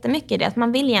jättemycket i det. Att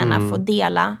man vill gärna få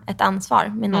dela ett ansvar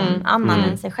med någon annan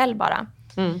än sig själv bara.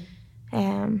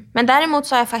 Men däremot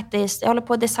så har jag håller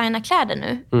på att designa kläder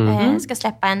nu. Jag ska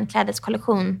släppa en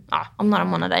klädeskollektion om några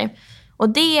månader. Och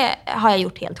det har jag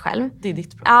gjort helt själv. Det är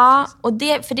ditt projekt. Ja, och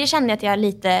för det kände jag att jag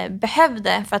lite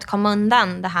behövde för att komma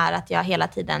undan det här att jag hela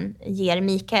tiden ger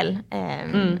Mikael.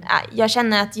 Jag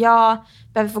känner att jag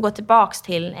behöver få gå tillbaks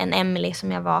till en Emily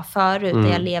som jag var förut.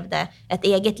 Där jag levde ett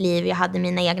eget liv. Jag hade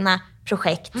mina egna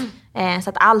projekt. Så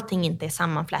att allting inte är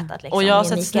sammanflätat. Liksom, och jag har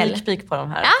sett sneak peek på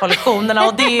de här kollektionerna.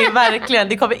 Och det är verkligen,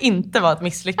 det kommer inte vara ett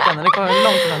misslyckande. Det kommer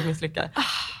långt ifrån ett misslyckande.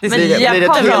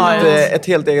 Blir det ett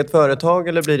helt eget företag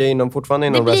eller blir det fortfarande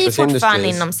inom Restless Industries? Det blir fortfarande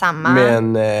inom samma.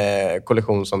 Med en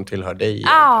kollektion som tillhör dig?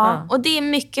 Ja, och det är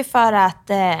mycket för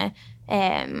att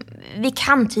vi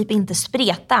kan typ inte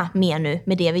spreta mer nu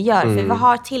med det vi gör. För vi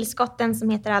har tillskotten som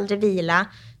heter Aldrig Vila.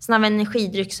 Sen har vi en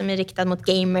energidryck som är riktad mot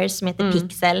gamers som heter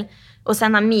Pixel. Och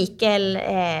sen har Mikael,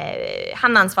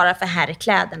 han ansvarar för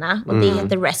herrkläderna och det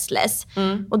heter Restless.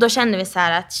 Och då känner vi så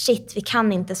här att shit, vi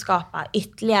kan inte skapa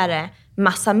ytterligare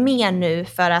massa mer nu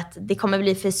för att det kommer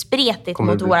bli för spretigt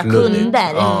mot våra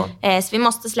kunder. Så vi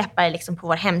måste släppa det liksom på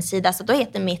vår hemsida. Så då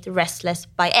heter mitt Restless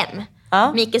by M.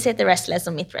 Mikaels heter Restless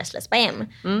och mitt Restless by M.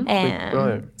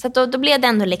 Så då blev det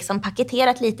ändå liksom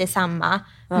paketerat lite i samma.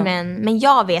 Men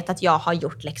jag vet att jag har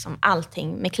gjort liksom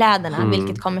allting med kläderna.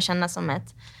 Vilket kommer kännas som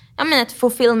ett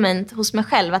fulfillment hos mig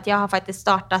själv. Att jag har faktiskt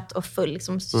startat och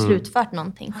slutfört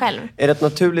någonting själv. Är det ett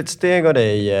naturligt steg av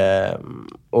dig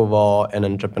att vara en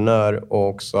entreprenör och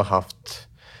också haft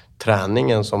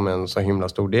träningen som en så himla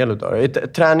stor del utav det?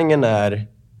 Träningen är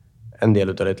en del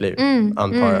utav ditt liv,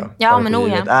 antar jag. Ja, men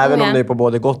Även om det är på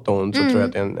både gott och ont så tror jag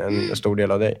att det är en stor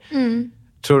del av dig.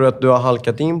 Tror du att du har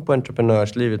halkat in på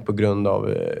entreprenörslivet på grund av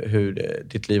hur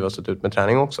ditt liv har sett ut med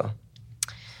träning också?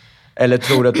 Eller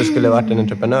tror du att du skulle varit en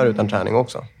entreprenör utan träning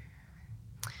också?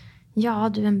 Ja,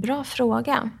 du är en bra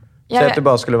fråga. Säg att du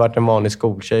bara skulle varit en vanlig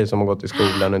skoltjej som har gått i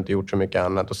skolan och inte gjort så mycket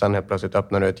annat. Och sen helt plötsligt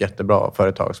öppnar du ett jättebra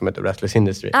företag som heter Restless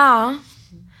Industries. Ja.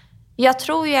 Jag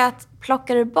tror ju att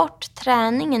plockar du bort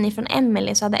träningen ifrån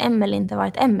Emily så hade Emily inte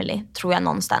varit Emily, tror jag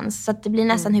någonstans. Så att det blir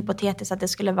nästan hypotetiskt att det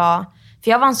skulle vara...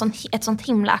 För jag var ett sånt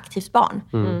himla aktivt barn.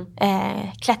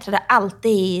 Klättrade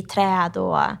alltid i träd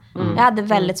och jag hade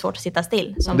väldigt svårt att sitta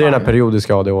still som Det är barn. den här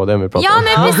periodiska ADHD vi pratar om.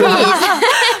 Ja, men precis.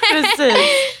 Precis.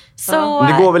 Så,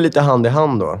 det går väl lite hand i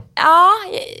hand då? Ja,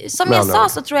 som jag sa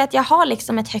så tror jag att jag har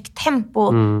liksom ett högt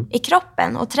tempo i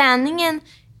kroppen. Och träningen,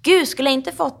 gud skulle jag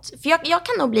inte fått... För jag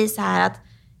kan nog bli så här att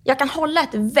jag kan hålla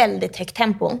ett väldigt högt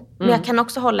tempo. Men jag kan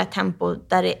också hålla ett tempo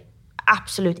där det är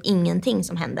absolut ingenting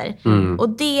som händer. Och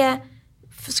det...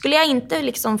 Skulle jag inte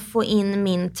liksom få in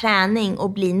min träning och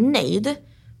bli nöjd,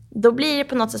 då blir det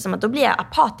på något sätt som att då blir jag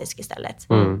apatisk istället.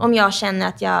 Om jag känner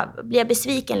att jag blir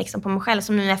besviken liksom på mig själv,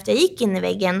 som nu efter jag gick in i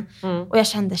väggen och jag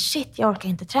kände shit, jag orkar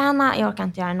inte träna, jag orkar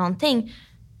inte göra någonting.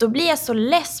 Då blir jag så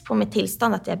less på mitt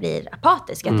tillstånd att jag blir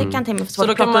apatisk. Jag kan till och med få svårt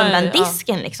att plocka undan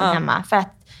disken liksom hemma. För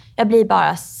att jag blir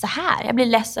bara så här. Jag blir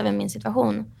less över min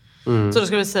situation. Så då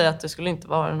skulle vi säga att du skulle inte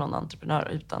vara någon entreprenör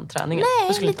utan träningen? Nej,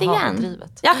 du skulle lite inte ha grann.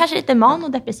 drivet. Jag kanske lite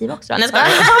manodepressiv också.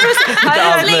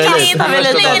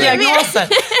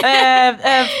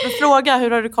 Fråga,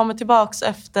 hur har du kommit tillbaks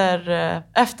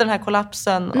efter den här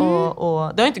kollapsen?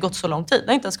 Och det har inte gått så lång tid. Det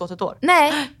har inte ens gått ett år.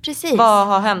 Nej, precis. Vad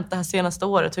har hänt det här senaste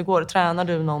året? Hur går det? Tränar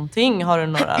du någonting? Har du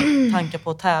några tankar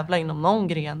på att tävla inom någon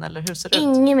gren? Eller hur ser det ut?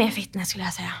 Ingen mer fitness skulle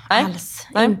jag säga.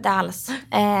 Nej. Inte alls.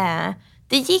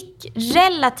 Det gick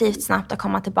relativt snabbt att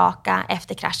komma tillbaka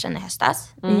efter kraschen i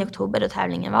höstas. I oktober då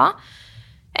tävlingen var.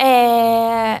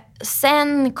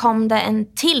 Sen kom det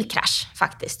en till krasch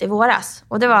faktiskt i våras.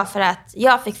 Och det var för att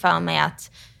jag fick för mig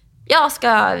att jag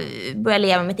ska börja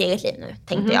leva mitt eget liv nu,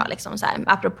 tänkte jag. Liksom, så här,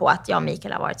 apropå att jag och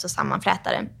Mikael har varit så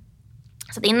sammanflätade.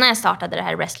 Så att innan jag startade det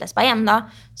här Restless by M då,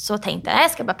 så tänkte jag att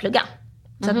jag ska bara plugga.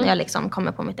 Så att jag liksom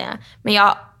kommer på mitt egna.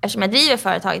 Men eftersom jag driver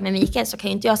företaget med Mikael så kan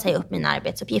ju inte jag säga upp mina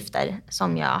arbetsuppgifter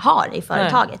som jag har i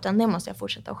företaget. Utan det måste jag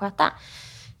fortsätta att sköta.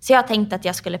 Så jag tänkte att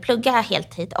jag skulle plugga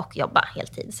heltid och jobba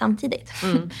heltid samtidigt.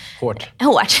 Hårt.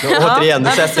 Återigen, du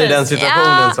sätter i den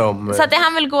situationen som... Så att det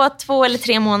hann väl gå 2 eller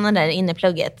 3 månader in i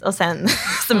plugget. Och sen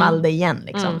small det igen.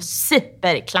 Liksom.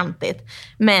 Superklantigt.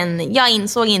 Men jag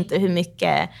insåg inte hur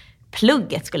mycket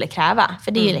plugget skulle kräva.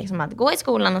 För det är ju liksom att gå i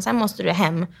skolan och sen måste du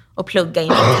hem och plugga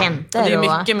inför tentor. Det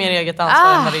är mycket mer eget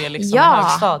ansvar än vad det är liksom i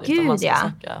högstadiet. Gud,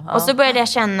 Och så började jag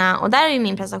känna, och där är ju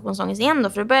min prestationsångest igen då,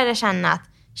 för då började jag känna att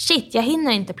shit, jag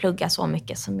hinner inte plugga så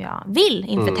mycket som jag vill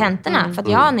inför tentorna. För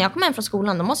att när jag kommer hem från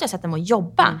skolan, då måste jag sätta mig och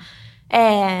jobba.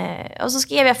 Och så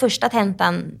skrev jag första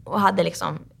tentan och hade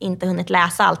liksom inte hunnit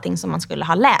läsa allting som man skulle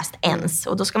ha läst ens.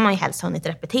 Och då ska man ju helst hunnit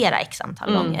repetera x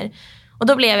antal gånger. Och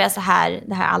då blev jag så här,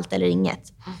 det här allt eller inget.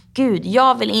 Gud,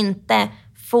 jag vill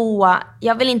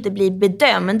inte bli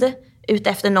bedömd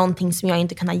utefter någonting som jag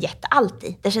inte kan ha gett allt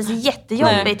i. Det känns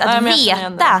jättejobbigt att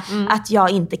veta att jag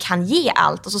inte kan ge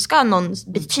allt. Och så ska någon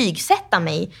betygsätta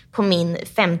mig på min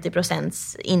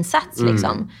 50% insats.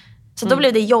 Liksom. Så då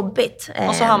blev det jobbigt.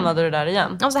 Och så hamnade du där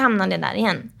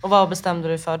igen. Och vad bestämde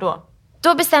du för då?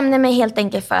 Då bestämde jag mig helt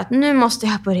enkelt för att nu måste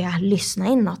jag börja lyssna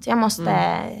inåt.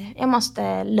 Jag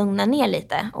måste lugna ner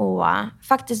lite och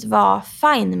faktiskt vara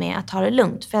fine med att ta det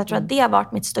lugnt. För jag tror att det har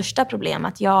varit mitt största problem.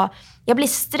 Att jag blir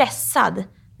stressad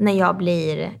när jag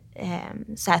blir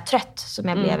så här trött som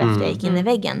jag blev efter jag gick in i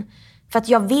väggen. För att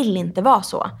jag vill inte vara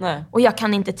så. Nej. Och jag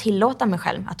kan inte tillåta mig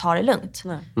själv att ta det lugnt.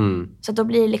 Så då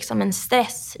blir det liksom en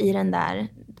stress i den där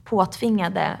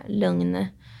påtvingade lugn.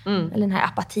 Eller den här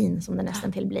apatin som det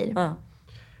nästan till blir.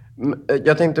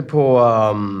 Jag tänkte på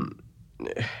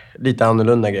lite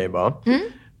annorlunda grejer bara.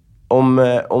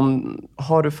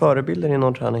 Har du förebilder i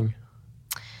någon träning?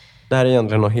 Det här är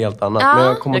egentligen något helt annat. Men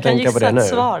jag kommer att tänka på det nu. Jag kan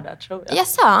gissa ett svar där, tror jag. Jag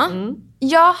sa,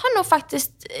 jag har nog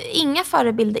faktiskt inga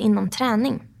förebilder inom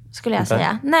träning, skulle jag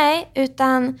säga. Nej,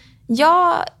 utan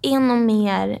jag är nog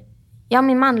mer... Jag och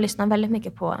min man lyssnar väldigt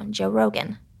mycket på Joe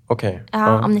Rogan. Okej.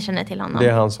 Ja, om ni känner till honom. Det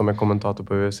är han som är kommentator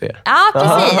på UFC. Ja,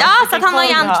 precis. Ja, så att han har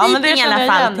ju anknytning i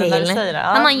alla fall till...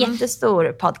 Han har en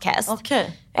jättestor podcast.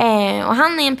 Okej. Och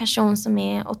han är en person som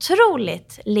är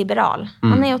otroligt liberal.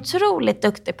 Han är otroligt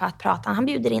duktig på att prata. Han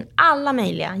bjuder in alla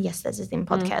möjliga gäster till sin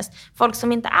podcast. Folk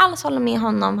som inte alls håller med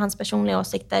honom, hans personliga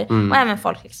åsikter. Och även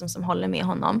folk liksom som håller med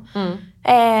honom.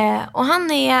 Och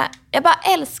han är... Jag bara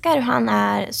älskar hur han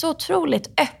är så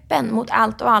otroligt öppen mot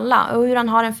allt och alla. Och hur han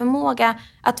har en förmåga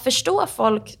att förstå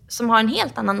folk som har en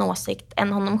helt annan åsikt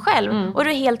än honom själv. Och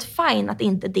det är helt fine att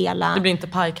inte dela... Det blir inte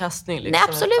pajkastning liksom. Nej,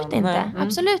 absolut inte.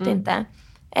 Absolut inte.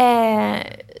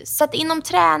 Så att inom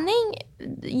träning,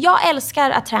 jag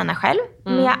älskar att träna själv,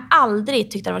 men jag har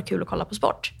aldrig tyckt det var kul att kolla på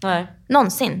sport. Nej.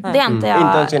 Någonsin. Det är inte jag...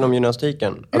 Inte ens inom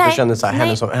gymnastiken? Att du kände så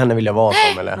här, henne vill jag vara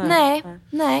som? Eller?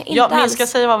 Nej, inte alls. Jag ska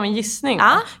säga vad min gissning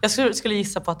var. Jag skulle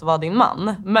gissa på att det var din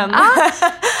man. Men...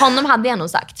 Honom hade jag nog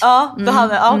sagt. Ja,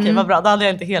 okej, vad bra. Då hade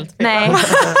jag inte helt fel. Nej.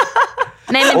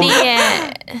 Nej, men det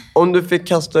Om du fick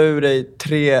kasta ur dig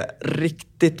 3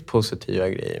 riktigt positiva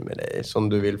grejer med dig som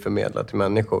du vill förmedla till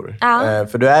människor.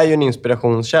 För du är ju en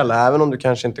inspirationskälla. Även om du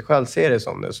kanske inte själv ser det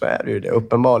som det, så är du ju det.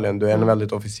 Uppenbarligen. Du är en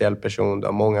väldigt officiell person. Du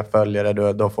har många följare.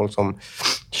 Du har folk som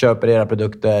köper era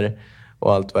produkter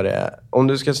och allt vad det är. Om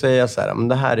du ska säga så här, men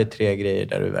det här är 3 grejer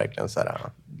där du verkligen så här,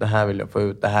 det här vill jag få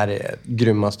ut. Det här är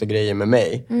grymmaste grejer med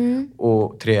mig.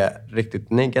 Och 3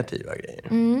 riktigt negativa grejer.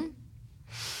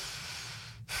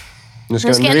 Nu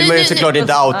vill man ju såklart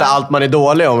inte outa allt man är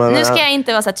dålig om. Nu ska jag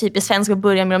inte vara så här typiskt svensk och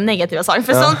börja med de negativa sakerna.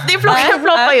 För sånt, det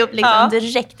ploppar ju upp liksom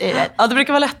direkt i huvudet. Ja, det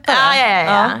brukar vara lättare.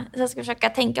 Ja. Så jag ska försöka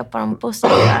tänka på de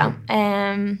positiva.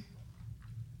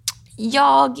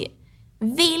 Jag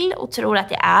vill och tror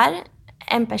att jag är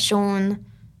en person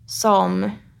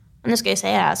som... Nu ska jag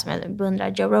säga det här som jag beundrar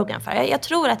Joe Rogan för. Jag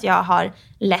tror att jag har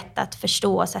lätt att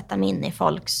förstå och sätta mig in i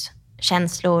folks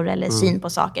känslor eller syn på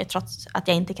saker, trots att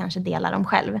jag inte kanske delar dem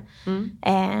själv.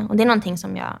 Och det är någonting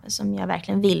som jag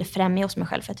verkligen vill främja hos mig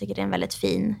själv, för jag tycker det är en väldigt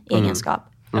fin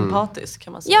egenskap. Empatisk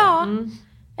kan man säga. Ja.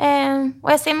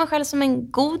 Och jag ser mig själv som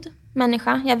en god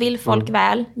människa. Jag vill folk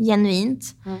väl, genuint.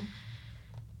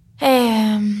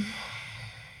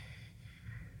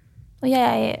 Och jag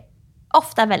är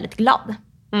ofta väldigt glad.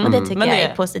 Och det tycker jag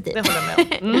är positivt. Det håller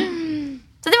jag med om.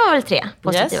 Så det var väl 3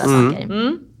 positiva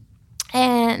saker.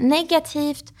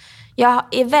 Negativt, jag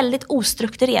är väldigt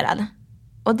ostrukturerad.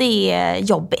 Och det är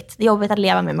jobbigt. Det är jobbigt att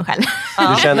leva med mig själv.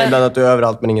 Du känner ibland att du är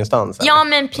överallt men ingenstans? Eller? Ja,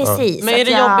 men precis. Ja. Men är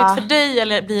det jobbigt för dig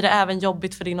eller blir det även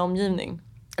jobbigt för din omgivning?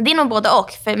 Det är nog både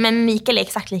och. Men Mikael är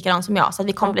exakt likadan som jag. Så att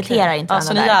vi kompletterar inte varandra.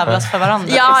 Så ni jävlas för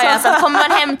varandra? Ja, så att kommer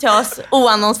man hem till oss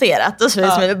oannonserat, då ser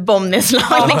det som ett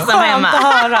bombnedslag liksom hemma.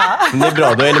 Det är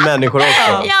bra, då är ni människor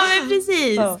också. Ja, men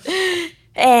precis.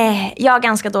 Jag har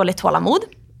ganska dåligt tålamod.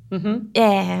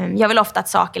 Jag vill ofta att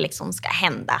saker liksom ska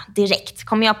hända direkt.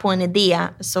 Kommer jag på en idé,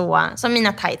 så som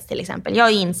mina tights till exempel. Jag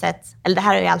har ju insett, eller det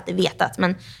här har jag alltid vetat,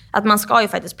 men att man ska ju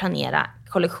faktiskt planera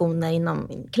kollektioner inom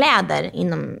kläder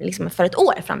inom, liksom för ett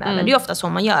år framöver. Det är ofta så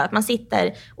man gör. Att man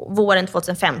sitter våren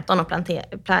 2015 och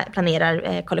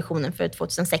planerar kollektionen för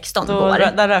 2016.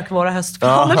 Där rök våra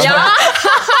höstplaner. Ja.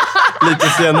 Lite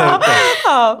senare.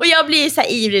 Och jag blir så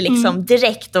här ivrig liksom,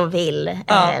 direkt och vill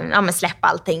men släppa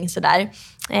allting sådär.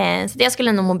 Så det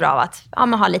skulle nog må bra av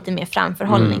att ha lite mer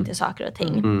framförhållning till saker och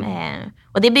ting.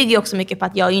 Och det bygger ju också mycket på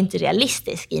att jag är inte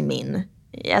realistisk i min...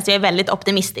 Alltså jag är väldigt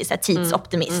optimistisk,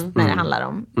 tidsoptimist när det handlar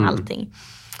om allting.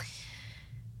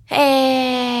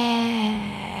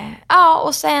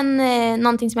 Och sen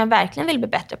någonting som jag verkligen vill bli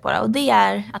bättre på och det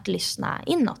är att lyssna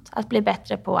inåt. Att bli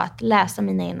bättre på att läsa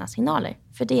mina egna signaler.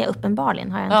 För det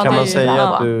uppenbarligen har jag inte. Kan man säga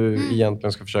att du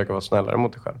egentligen ska försöka vara snällare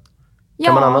mot dig själv?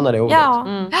 Kan man använda det ordet? Ja.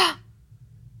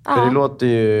 För det låter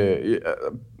ju...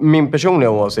 Min personliga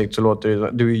åsikt så låter det...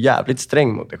 Du är jävligt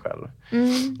sträng mot dig själv.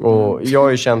 Och jag har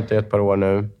ju känt det ett par år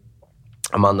nu.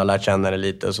 Amanda lärt känna det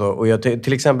lite. Så, och jag,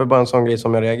 till exempel bara en sån grej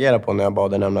som jag reagerar på när jag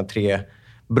bad dig nämna 3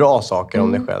 bra saker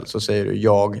om dig själv. Så säger du,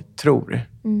 jag tror.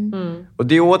 Och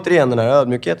det är återigen den här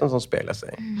ödmjukheten som spelar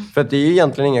sig. För att det är ju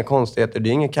egentligen inga konstigheter. Det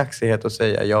är ingen kaxighet att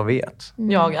säga, jag vet.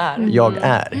 Jag är. Jag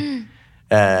är.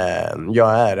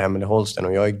 Jag är Emelie Holsten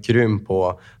och jag är grym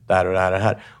på det här och det här och det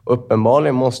här. Och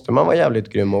uppenbarligen måste man vara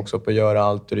jävligt grym också på att göra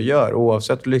allt det du gör.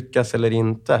 Oavsett lyckas eller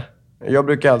inte. Jag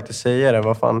brukar alltid säga det,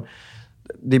 vad fan...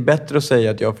 Det är bättre att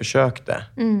säga att jag försökte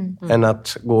än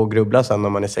att gå och grubbla sen när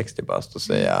man är 60 bast och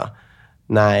säga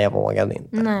nej, jag vågade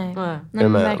inte. Nej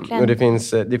men verkligen. Och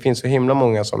det finns så himla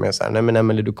många som är så här, nej men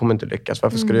Emelie, du kommer inte lyckas.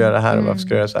 Varför ska du göra det här och varför ska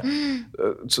du göra så här?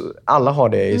 Så alla har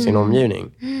det i sin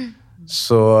omgivning.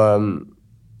 Så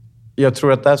jag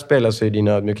tror att där spelar sig din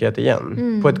ödmjukhet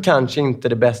igen. På ett kanske inte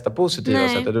det bästa positiva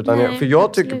sättet. Utan för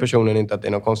jag tycker personligen inte att det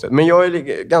är något konstigt. Men jag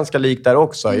är ganska lik där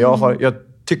också. Jag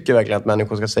tycker verkligen att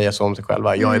människor ska säga så om sig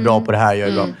själva. Jag är bra på det här, jag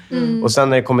är bra. Och sen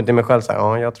när det kommer till mig själv så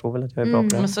här, jag tror väl att jag är bra på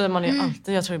det här. Men så är man ju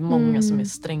alltid, jag tror det är många som är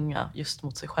stränga just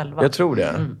mot sig själva. Jag tror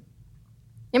det.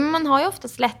 Ja, men man har ju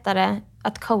oftast lättare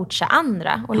att coacha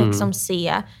andra och liksom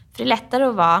se, för det är lättare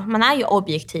att vara, man är ju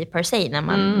objektiv per se när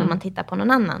man tittar på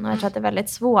någon annan. Och jag tror att det är väldigt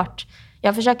svårt.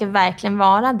 Jag försöker verkligen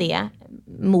vara det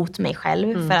mot mig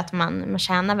själv för att man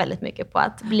tjänar väldigt mycket på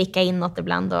att blicka inåt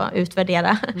ibland och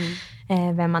utvärdera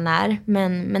vem man är.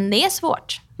 Men det är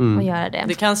svårt att göra det.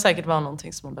 Det kan säkert vara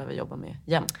någonting som man behöver jobba med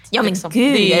jämt. Ja, men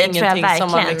gud, det är tror jag verkligen.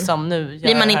 Som man liksom nu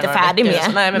blir man inte färdig med.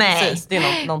 Nej, men precis. Det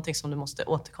är någonting som du måste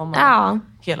återkomma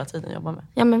hela tiden jobba med.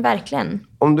 Ja, men verkligen.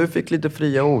 Om du fick lite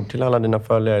fria ord till alla dina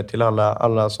följare, till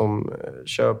alla som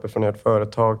köper från ert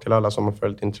företag, till alla som har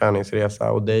följt din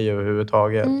träningsresa och dig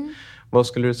överhuvudtaget. Vad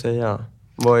skulle du säga?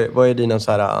 Vad är dina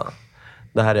så här,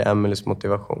 det här är Emelies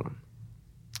motivation?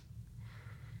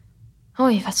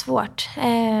 Oj, vad svårt.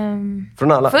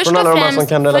 Från alla de här som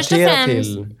kan relatera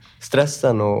till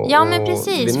stressen och ja, men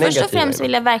precis. Först och främst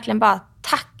vill jag verkligen bara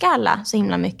tacka alla så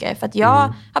himla mycket. För att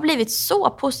jag har blivit så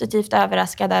positivt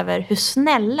överraskad över hur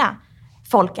snälla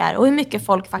folk är och hur mycket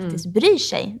folk faktiskt bryr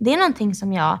sig. Det är någonting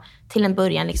som jag till en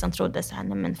början liksom trodde så här,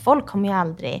 nej men folk kommer ju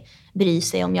aldrig bry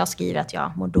sig om jag skriver att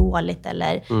jag mår dåligt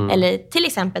eller till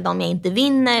exempel om jag inte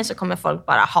vinner så kommer folk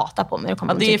bara hata på mig och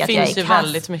kommer tycka att jag är kass. Det finns ju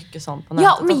väldigt mycket sånt på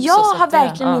nätet. Ja, men jag har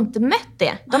verkligen inte mött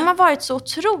det. De har varit så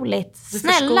otroligt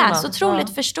snälla, så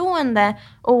otroligt förstående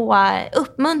och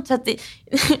uppmuntrat.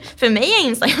 För mig har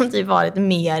Instagram typ varit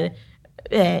mer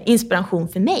inspiration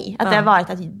för mig. Att det har varit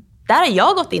att där har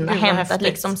jag gått in och hämtat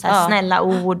liksom så här snälla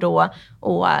ord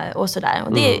och sådär.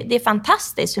 Och det är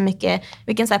fantastiskt hur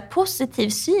vilken så här positiv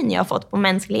syn jag har fått på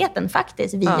mänskligheten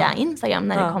faktiskt via Instagram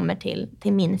när det kommer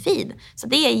till min feed. Så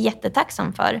det är jag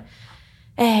jättetacksam för.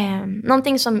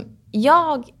 Någonting som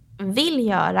jag vill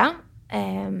göra,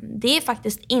 det är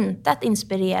faktiskt inte att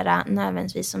inspirera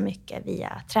nödvändigtvis så mycket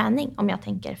via träning om jag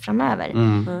tänker framöver.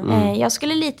 Jag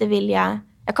skulle lite vilja...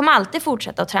 Jag kommer alltid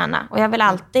fortsätta att träna och jag vill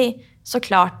alltid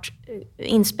såklart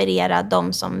inspirera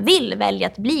de som vill välja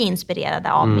att bli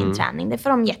inspirerade av min träning. Det får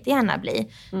de jättegärna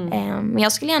bli. Men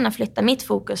jag skulle gärna flytta mitt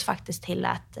fokus faktiskt till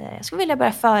att jag skulle vilja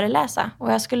börja föreläsa.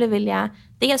 Och jag skulle vilja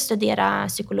dels studera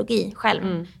psykologi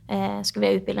själv. Skulle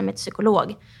vilja utbilda mig till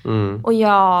psykolog. Och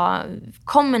jag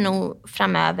kommer nog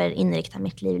framöver inrikta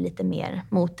mitt liv lite mer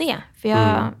mot det. För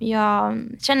jag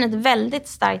känner ett väldigt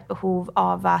starkt behov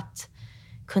av att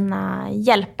kunna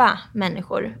hjälpa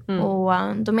människor.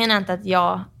 Och då menar jag inte att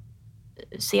jag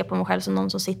ser på mig själv som någon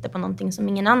som sitter på någonting som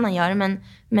ingen annan gör.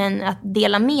 Men att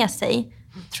dela med sig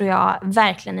tror jag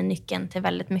verkligen är nyckeln till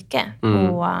väldigt mycket.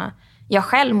 Och jag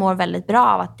själv mår väldigt bra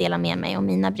av att dela med mig om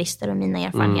mina brister och mina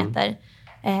erfarenheter.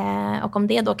 Och om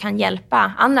det då kan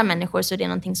hjälpa andra människor så är det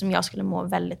någonting som jag skulle må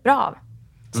väldigt bra av.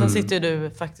 Sen sitter du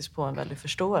faktiskt på en väldig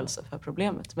förståelse för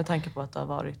problemet med tanke på att du har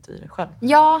varit i det själv.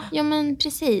 Ja men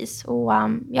precis. Och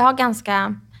jag har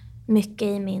ganska mycket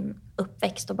i min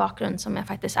uppväxt och bakgrund som jag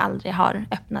faktiskt aldrig har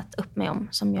öppnat upp mig om.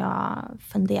 Som jag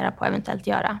funderar på eventuellt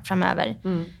göra framöver.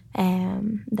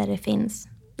 Där det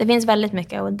finns väldigt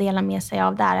mycket att dela med sig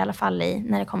av där. I alla fall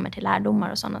när det kommer till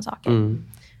lärdomar och sådana saker.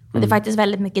 Och det är faktiskt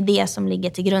väldigt mycket det som ligger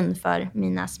till grund för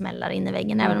mina smällar in i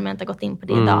väggen. Även om jag inte har gått in på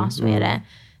det idag så är det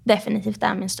definitivt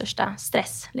där min största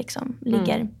stress liksom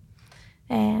ligger.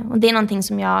 Och det är någonting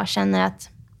som jag känner att...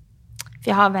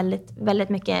 För jag har väldigt, väldigt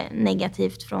mycket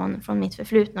negativt från mitt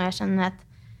förflutna. Och jag känner att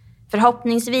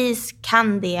förhoppningsvis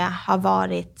kan det ha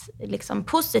varit liksom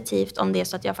positivt om det är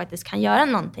så att jag faktiskt kan göra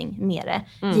någonting med det.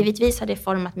 Givetvis har det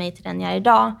format mig till den jag är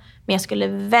idag. Men jag skulle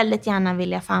väldigt gärna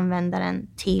vilja få använda den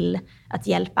till att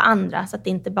hjälpa andra. Så att det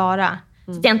inte bara...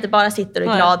 Så att jag inte bara sitter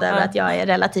och är glad över att jag är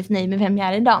relativt nöjd med vem jag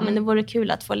är idag. Men det vore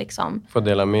kul att få liksom... Få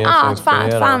dela med sig och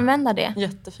inspirera. Få använda det.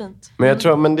 Jättefint. Men jag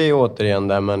tror, men det är återigen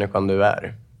den människan du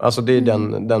är. Alltså det är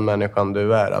den människan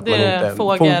du är. Att det man är inte,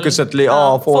 fokuset,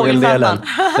 fågeldelen.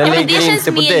 Den men det ligger känns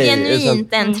inte på mer dig.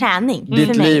 genuint än träning.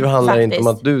 Ditt liv handlar faktiskt. inte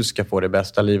om att du ska få det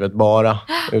bästa livet bara.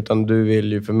 Utan du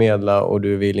vill ju förmedla och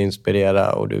du vill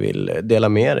inspirera och du vill dela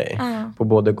med dig. På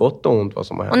både gott och ont vad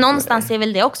som har hänt. Och någonstans är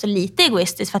väl det också lite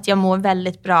egoistiskt för att jag mår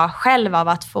väldigt bra själv av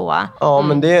att få... Ja,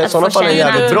 men det är i sådana fall en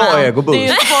jävligt bra egoboost.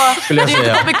 Det är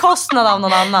inte på bekostnad av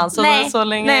någon annan. Så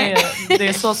länge det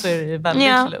är så är det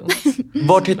väldigt lugnt.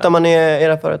 Vart hittar man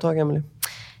era företag, Emelie?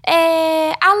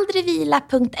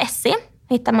 Aldrigvila.se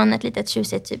hittar man ett litet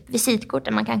tjusigt typ visitkort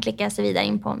där man kan klicka sig vidare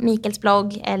in på Mikaels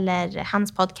blogg eller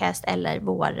hans podcast eller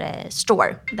vår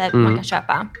store där man kan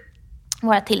köpa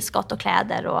våra tillskott och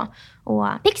kläder och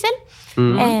Pixel.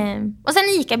 Och sen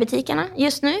i ICA-butikerna.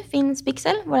 Just nu finns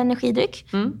Pixel, vår energidryck.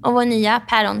 Och vår nya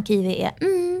päron kiwi är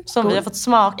som vi har fått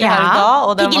smaka här idag.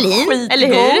 Och den Piggelin, var skitgod. eller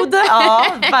hur? Ja,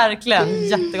 verkligen.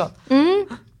 Jättegott.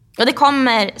 Och det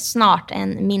kommer snart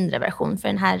en mindre version. För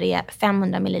den här är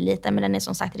 500 milliliter. Men den är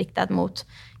som sagt riktad mot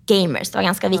gamers. Det var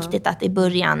ganska viktigt att i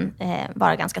början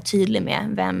vara ganska tydlig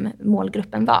med vem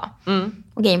målgruppen var.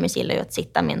 Och gamers gillar ju att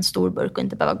sitta med en stor burk och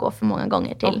inte behöva gå för många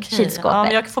gånger till kylskåpet. Ja,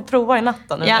 men jag får prova i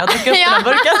natten nu när jag dricker upp den här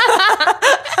burken.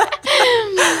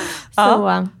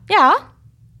 Så, ja.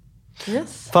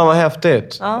 Yes. Fan vad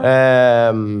häftigt.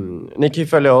 Ni kan ju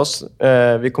följa oss.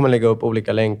 Vi kommer lägga upp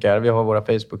olika länkar. Vi har våra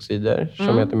Facebook-sidor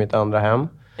som heter Mitt Andra Hem.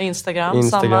 Instagram. Mitt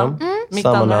samma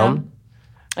andra namn.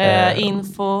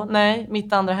 Hem.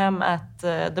 Mitt andra hem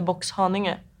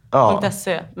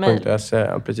 @theboxhaninge.se.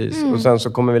 Ja, precis. Och sen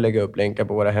så kommer vi lägga upp länkar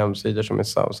på våra hemsidor som är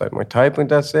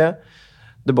southsidemuaythai.se,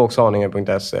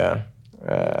 theboxhaninge.se.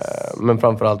 Men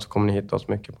framförallt så kommer ni hitta oss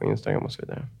mycket på Instagram och så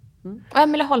vidare. Och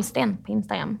Emelie Holsten på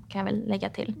Instagram kan jag väl lägga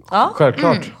till. Ja,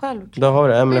 självklart. Där har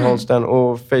vi det. Emelie Holsten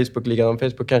och Facebook likadant.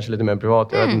 Facebook kanske lite mer privat,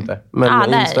 jag vet inte.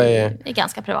 Men Insta är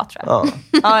ganska privat tror jag.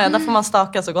 Ja, där får man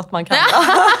staka så gott man kan.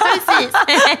 Precis.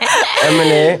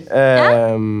 Emelie,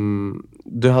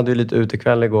 du hade ju lite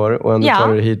utekväll igår och ändå tar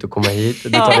du dig hit och komma hit. Du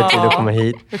tar dig tid att komma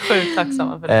hit. Jag är sjukt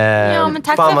tacksamma för det. Ja, men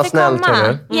tack för att jag fick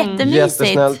komma. Jättemysigt.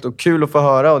 Jättesnällt och kul att få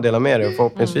höra och dela med dig. Och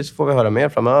förhoppningsvis får vi höra mer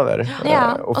framöver.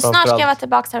 Ja, och snart ska jag vara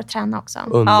tillbaka här och träna också.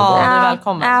 Underbart. Ja, du är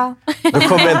välkommen. Ja. Då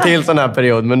kommer en till sån här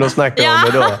period, men då snackar vi om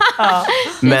det då. Ja.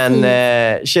 Men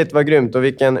shit vad grymt och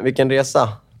vilken resa.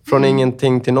 Från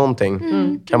ingenting till någonting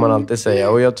kan man alltid säga.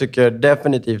 Och jag tycker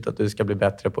definitivt att du ska bli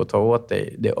bättre på att ta åt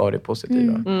dig det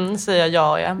positiva. Säger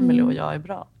jag är Emelie och jag är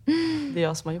bra. Det är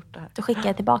jag som har gjort det här. Då skickar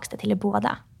jag tillbaka det till er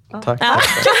båda. Tack.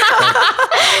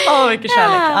 Vilken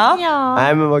kärlek. Ja.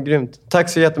 Nej, men vad grymt. Tack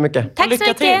så jättemycket. Tack så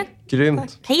mycket. Till.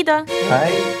 Grymt. Hej då.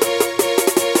 Hej.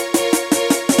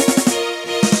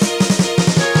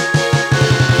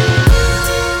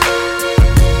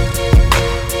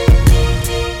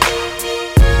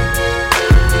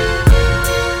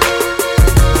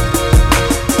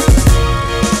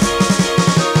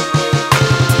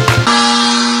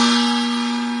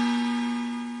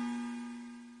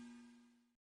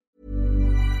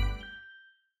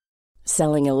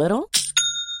 Selling a little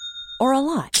or a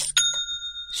lot?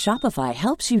 Shopify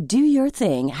helps you do your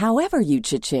thing however you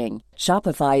cha-ching.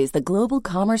 Shopify is the global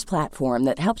commerce platform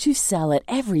that helps you sell at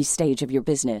every stage of your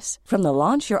business. From the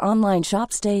launch your online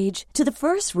shop stage to the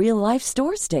first real-life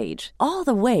store stage, all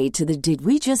the way to the did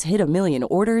we just hit a million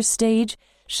orders stage.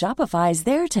 Shopify is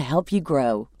there to help you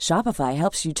grow. Shopify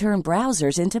helps you turn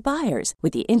browsers into buyers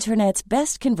with the internet's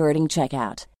best converting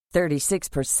checkout.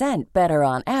 36% better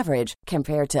on average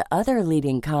compared to other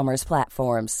leading commerce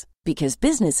platforms. Because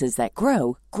businesses that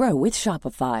grow, grow with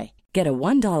Shopify. Get a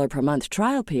 $1 per month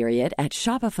trial period at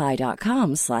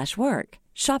shopify.com/work.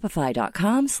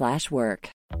 Shopify.com/work.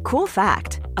 Cool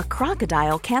fact, a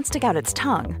crocodile can't stick out its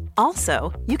tongue.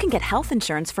 Also, you can get health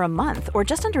insurance for a month or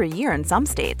just under a year in some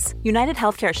states. United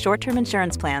Healthcare short-term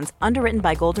insurance plans, underwritten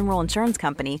by Golden Rule Insurance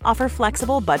Company, offer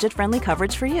flexible, budget-friendly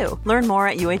coverage for you. Learn more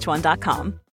at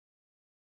uh1.com.